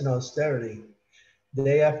 That's an austerity.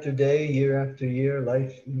 Day after day, year after year,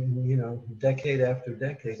 life, decade after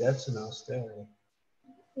decade, that's an austerity.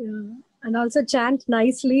 Yeah. And also chant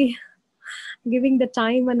nicely, giving the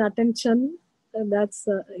time and attention. That's,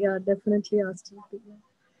 definitely austerity.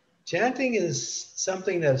 Chanting is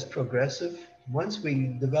something that's progressive. Once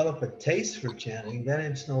we develop a taste for chanting, then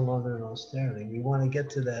it's no longer an austerity. We want to get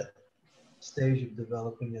to that stage of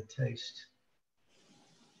developing a taste.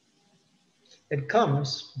 It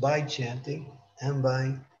comes by chanting and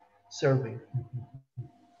by serving.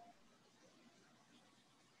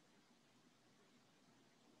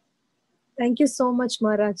 Thank you so much,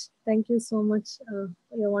 Maharaj. Thank you so much for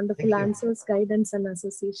your wonderful answers, guidance, and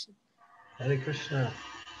association. Hare Krishna.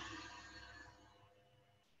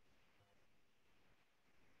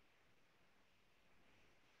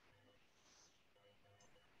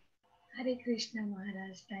 Hare Krishna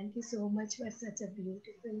Maharaj, thank you so much for such a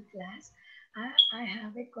beautiful class. I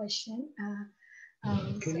have a question.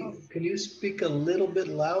 Can you speak a little bit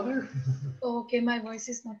louder? Okay, my voice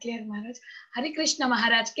is not clear, Maharaj. Hare Krishna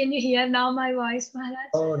Maharaj, can you hear now my voice,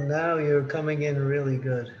 Maharaj? Oh, now you're coming in really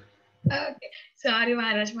good. Okay, sorry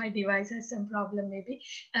Maharaj, my device has some problem maybe.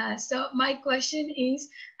 So my question is,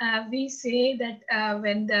 we say that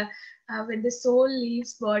when the soul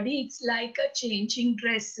leaves body, it's like a changing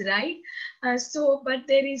dress, right? But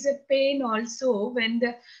there is a pain also when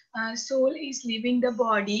the soul is leaving the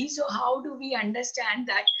body. So how do we understand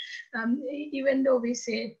that? Even though we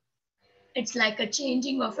say it's like a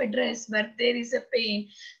changing of a dress, but there is a pain.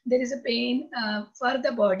 There is a pain for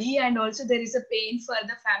the body, and also there is a pain for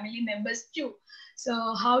the family members too.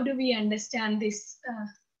 So how do we understand this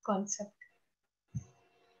concept?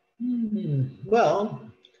 Well,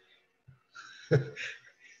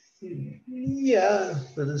 yeah,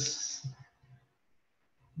 but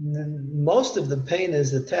most of the pain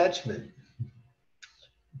is attachment.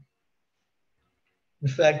 In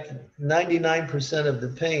fact, 99% of the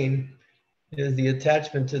pain is the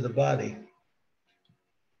attachment to the body.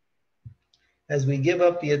 As we give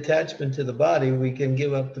up the attachment to the body, we can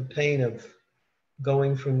give up the pain of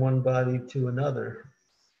going from one body to another.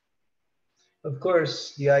 Of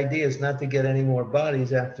course, the idea is not to get any more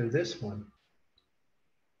bodies after this one.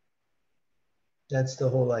 That's the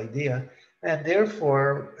whole idea. And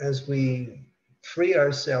therefore, as we free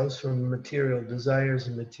ourselves from material desires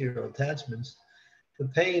and material attachments, the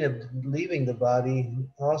pain of leaving the body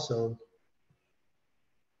also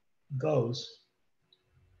goes.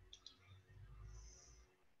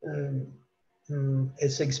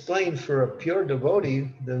 It's explained for a pure devotee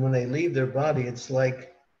that when they leave their body, it's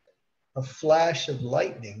like a flash of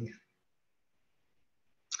lightning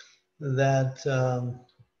that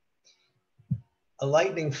a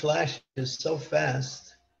lightning flashes so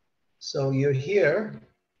fast. So you're here,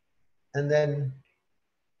 and then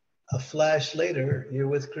a flash later, you're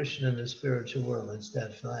with Krishna in the spiritual world. It's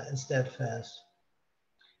that fast.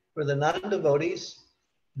 For the non-devotees,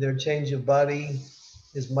 their change of body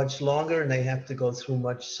is much longer, and they have to go through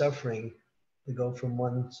much suffering to go from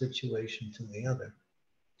one situation to the other.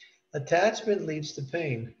 Attachment leads to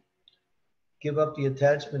pain. Give up the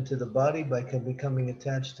attachment to the body by becoming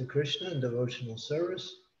attached to Krishna in devotional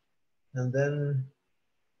service, and then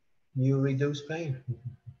you reduce pain.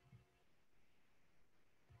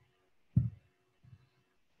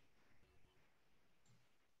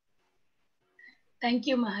 Thank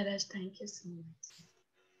you, Maharaj. Thank you so much.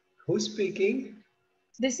 Who's speaking?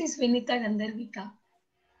 This is Vinita Gandharvika.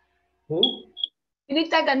 Who?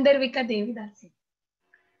 Vinita Gandharvika Devidasi.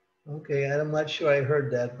 Okay, I'm not sure I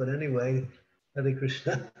heard that, but anyway, Hare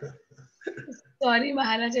Krishna. Sorry,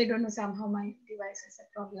 Maharaj, I don't know, somehow my device has a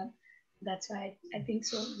problem. That's why I think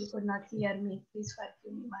so. You could not hear me. Please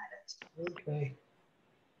forgive me, Maharaj. Okay.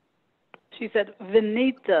 She said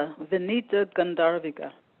Vinita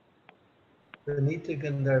Gandharvika. Vinita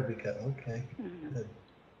Gandharvika, okay. Good.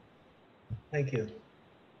 Thank you.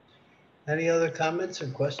 Any other comments or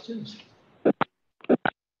questions?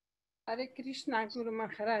 Hare Krishna, Guru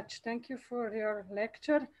Maharaj. Thank you for your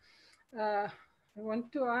lecture. I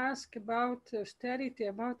want to ask about austerity,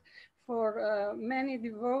 for many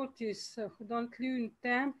devotees who don't live in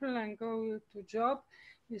temple and go to job,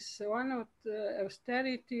 is one of the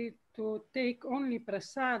austerity to take only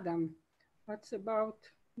prasadam. What's about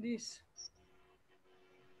this?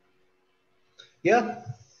 Yeah,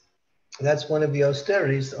 that's one of the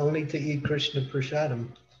austerities, only to eat Krishna prasadam,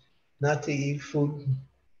 not to eat food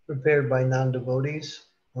prepared by non-devotees,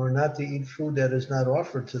 or not to eat food that is not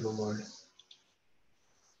offered to the Lord.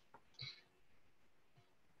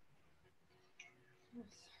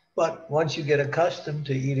 But once you get accustomed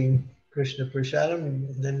to eating Krishna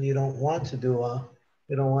prasadam, then you don't want to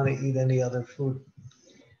you don't want to eat any other food,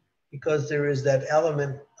 because there is that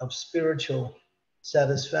element of spiritual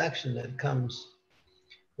satisfaction that comes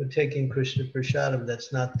with taking Krishna prasadam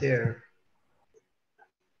that's not there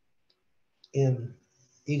in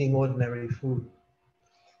eating ordinary food.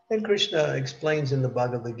 And Krishna explains in the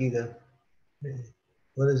Bhagavad Gita,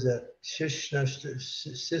 what is that? Sisno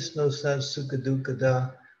sa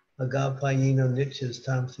sukadukada agapayino nityas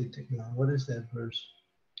tam sitikna. What is that verse?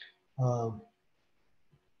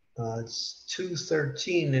 It's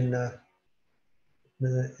 2:13 in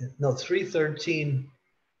no 3:13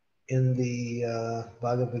 in the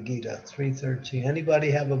Bhagavad Gita. 3:13.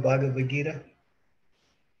 Anybody have a Bhagavad Gita?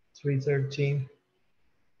 3:13.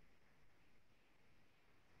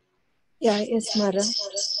 Yeah, yes, Mara.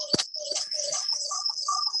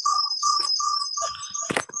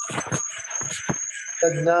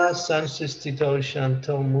 Tadna sansistito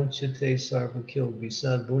shanto munchite sarvakil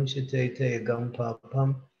visad bunchite te agam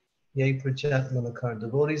papam ye prachat malakar.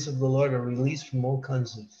 Devotees of the Lord are released from all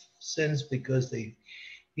kinds of sins because they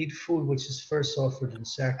eat food which is first offered in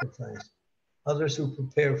sacrifice. Others who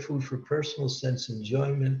prepare food for personal sense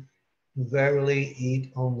enjoyment verily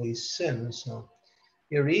eat only sin. So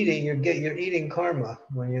you're eating karma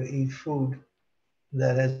when you eat food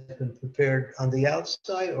that has been prepared on the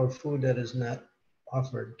outside or food that is not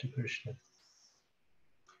offered to Krishna.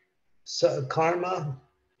 So karma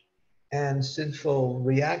and sinful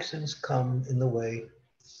reactions come in the way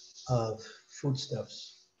of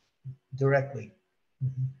foodstuffs directly.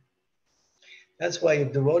 That's why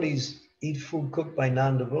if devotees eat food cooked by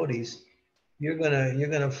non-devotees, you're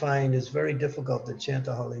gonna find it's very difficult to chant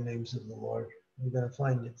the holy names of the Lord. You're gonna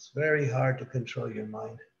find it's very hard to control your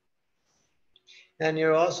mind. And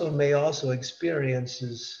you may also experience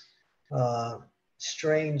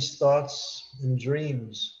strange thoughts and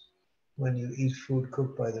dreams when you eat food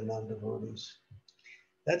cooked by the non-devotees.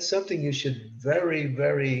 That's something you should very,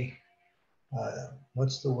 very,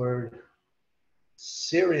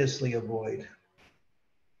 seriously avoid.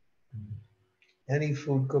 Any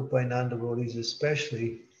food cooked by non-devotees,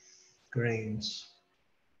 especially grains.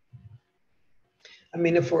 I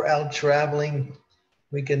mean, if we're out traveling,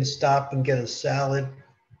 we can stop and get a salad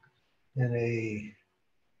in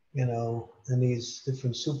these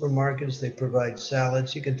different supermarkets. They provide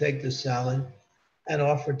salads. You can take the salad and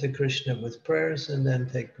offer it to Krishna with prayers and then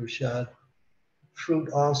take prasad. Fruit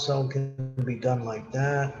also can be done like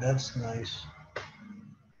that. That's nice.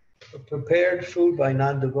 But prepared food by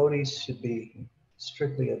non-devotees should be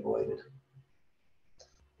strictly avoided.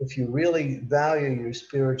 If you really value your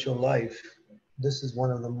spiritual life, this is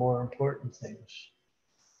one of the more important things.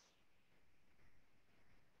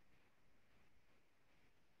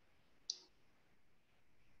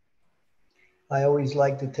 I always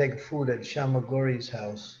like to take food at Shamagori's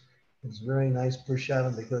house. It's very nice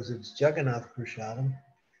prasadam because it's Jagannath prasadam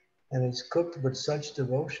and it's cooked with such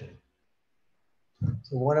devotion.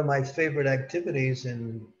 So one of my favorite activities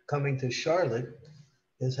in coming to Charlotte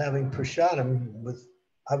is having prasadam with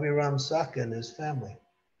Abhiram Saka and his family.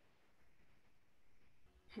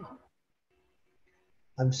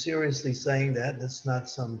 I'm seriously saying that. That's not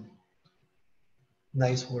some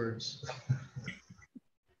nice words.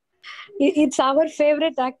 It's our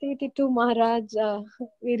favorite activity too, Maharaj.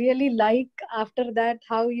 We really like after that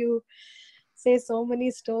how you say so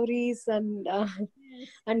many stories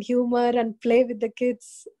and humor and play with the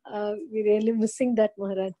kids. We're really missing that,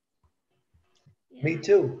 Maharaj. Yeah. Me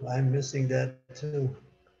too. I'm missing that too.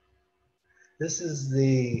 This is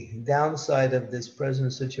the downside of this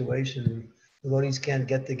present situation. Devotees can't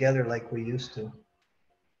get together like we used to.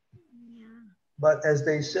 Yeah. But as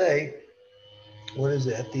they say, what is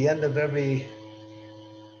it? At the end of every,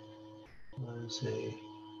 let's see,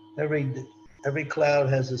 every cloud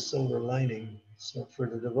has a silver lining. So for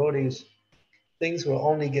the devotees, things will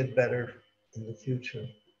only get better in the future.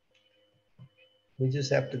 We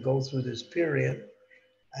just have to go through this period,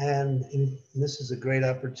 and this is a great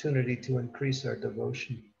opportunity to increase our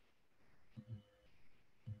devotion.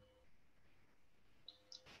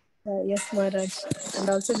 Yes, Maharaj. And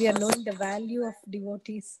also we are knowing the value of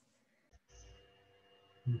devotees.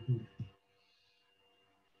 Mhm.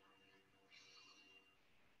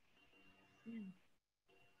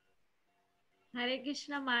 Hare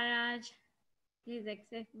Krishna Maharaj. Please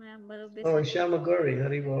accept my humble Oh, and obeisance. Shamagori,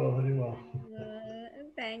 Haribo, Haribo.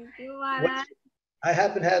 Thank you, What's, Maharaj. I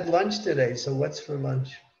haven't had lunch today, so what's for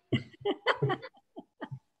lunch?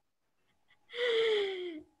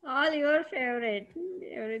 All your favorite,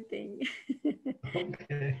 everything.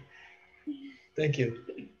 Okay, thank you.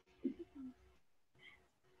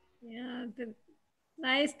 Yeah,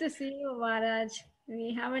 nice to see you, Maharaj.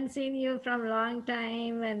 We haven't seen you from long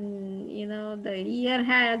time, and the year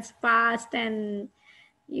has passed, and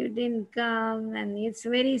you didn't come, and it's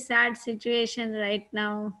very sad situation right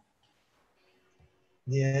now.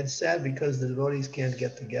 Yeah, it's sad because the devotees can't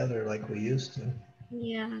get together like we used to.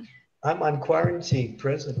 Yeah. I'm on quarantine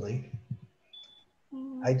presently.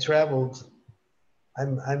 I traveled,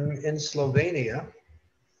 I'm in Slovenia,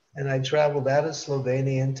 and I traveled out of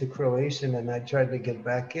Slovenia into Croatia, and I tried to get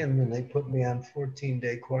back in, and they put me on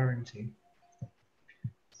 14-day quarantine.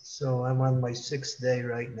 So I'm on my 6th day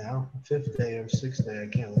right now, 5th day or 6th day, I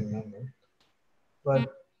can't remember.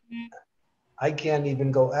 But I can't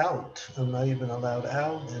even go out. I'm not even allowed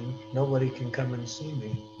out, and nobody can come and see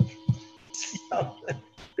me.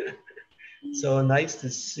 So nice to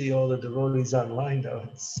see all the devotees online, though.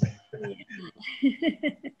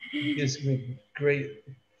 It gives me great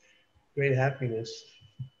happiness.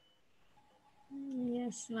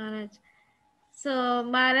 Yes, Maharaj. So,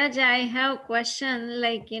 Maharaj, I have a question.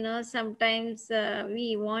 Like, sometimes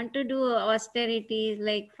we want to do austerities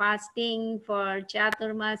like fasting for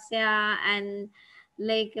Chaturmasya and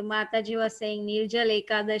like Mataji was saying, Nirjal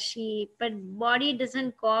Ekadashi, but body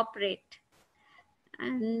doesn't cooperate.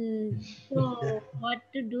 And so, what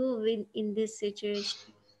to do in this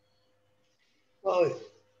situation? Well,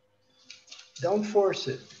 don't force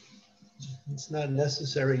it. It's not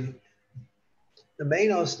necessary. The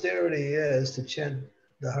main austerity is to chant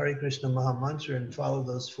the Hare Krishna Maha Mantra and follow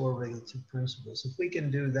those 4 regulative principles. If we can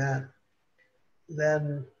do that,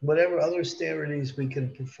 then whatever other austerities we can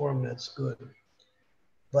perform, that's good.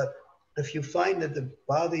 But if you find that the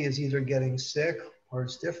body is either getting sick or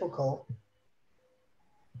it's difficult,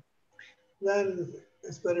 then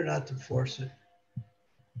it's better not to force it.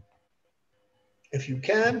 If you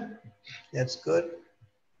can, that's good.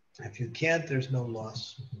 If you can't, there's no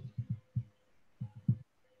loss.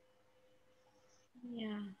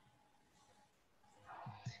 Yeah.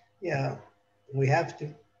 Yeah, we have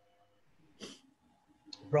to.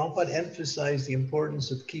 Prabhupada emphasized the importance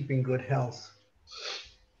of keeping good health.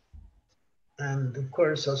 And of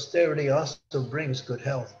course, austerity also brings good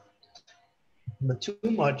health. But too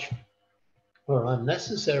much or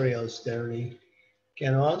unnecessary austerity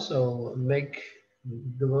can also make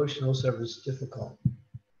devotional service difficult.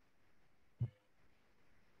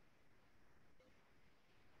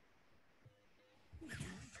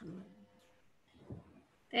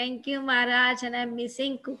 Thank you, Maharaj, and I'm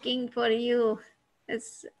missing cooking for you.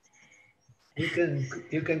 It's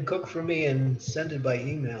You can cook for me and send it by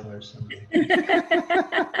email or something.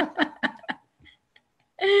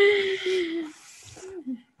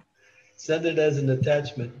 Send it as an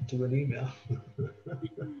attachment to an email.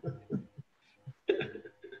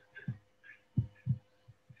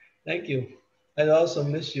 Thank you. I'd also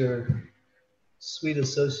miss your sweet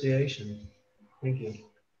association. Thank you.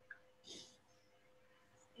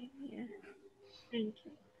 Yeah. Thank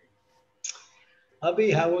you.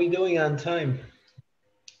 Abhi, how are we doing on time?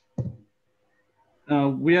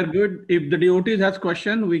 We are good. If the devotees has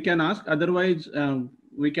question, we can ask. Otherwise,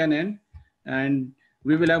 we can end. And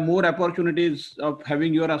we will have more opportunities of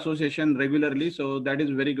having your association regularly. So that is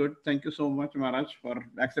very good. Thank you so much, Maharaj, for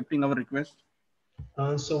accepting our request.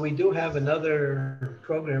 So we do have another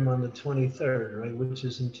program on the 23rd, right? Which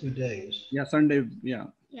is in 2 days. Yeah, Sunday. Yeah.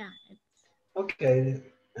 Yeah. Okay,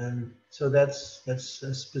 and so that's a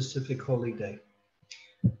specific holy day.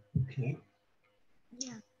 Okay.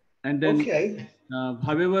 Yeah. And then, okay.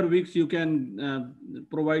 However weeks you can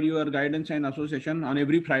provide your guidance and association on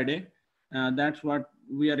every Friday. That's what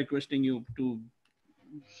we are requesting you to.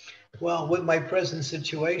 Well, with my present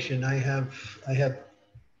situation, I have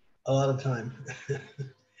a lot of time.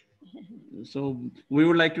 So we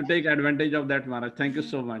would like to take advantage of that, Maharaj. Thank you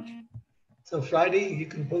so much. So Friday, you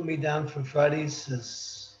can put me down for Fridays as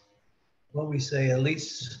what we say, at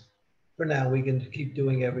least for now, we can keep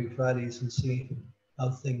doing every Fridays and see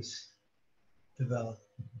how things develop.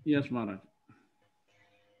 Yes, Maharaj.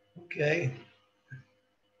 Okay.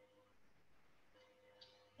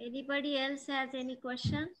 Anybody else has any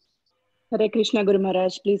question? Hare Krishna, Guru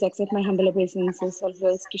Maharaj. Please accept my humble obeisances.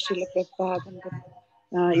 Always to Srila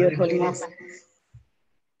Prabhupada, Your Holiness.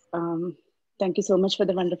 Thank you so much for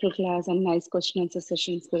the wonderful class and nice question answer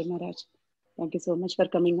sessions, Guru Maharaj. Thank you so much for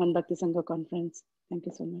coming on Bhakti Sanga conference. Thank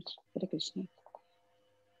you so much. Hare Krishna.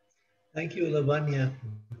 Thank you, Lavanya.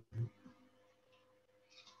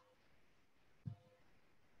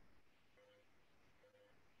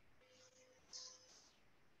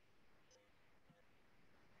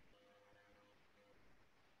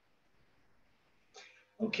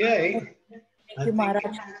 Okay. Thank you,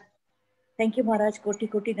 Maharaj. Thank you, Maharaj. Koti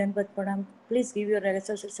Koti Dandavat Pranam. Please give your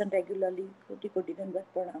association regularly. Koti Koti Dandavat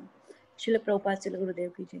Pranam. Srila Prabhupada, Srila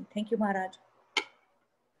Gurudev Ki Jai. Thank you, Maharaj.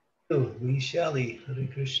 We shall eat. Hare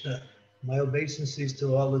Krishna. My obeisances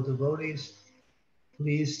to all the devotees.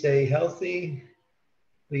 Please stay healthy.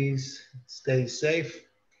 Please stay safe.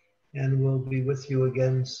 And we'll be with you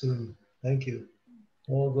again soon. Thank you.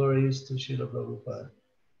 All glories to Srila Prabhupada.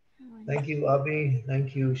 Thank you, Abhi.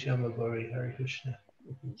 Thank you, Shamagori. Hare Krishna.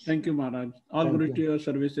 Thank you, Maharaj. All gurus to your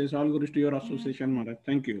services, all gurus to your association, Maharaj.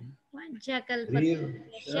 Thank you.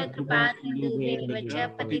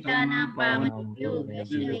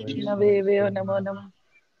 Namo Namo.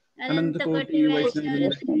 Anantakoti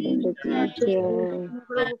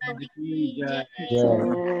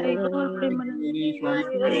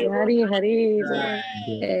Hari Hari.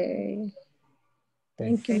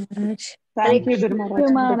 Thank you, Maharaj. Thank you, Guru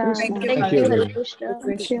Maharaj. Thank you, Thank you, Hare Krishna.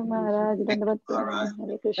 Thank you, Maharaj. Dandavat Pranam.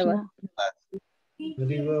 Hare Krishna.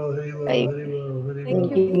 Haribo, Haribo, Haribo, Haribo.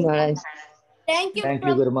 Thank you, Maharaj. Thank you, Thank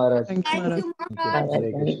you, Guru Maharaj. Thank you, Maharaj.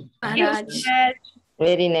 Hare Krishna. Maharaj.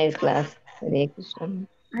 Very nice class. Hare Krishna.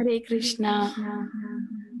 Hare Krishna.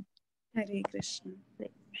 Hare Krishna.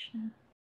 Hare Krishna.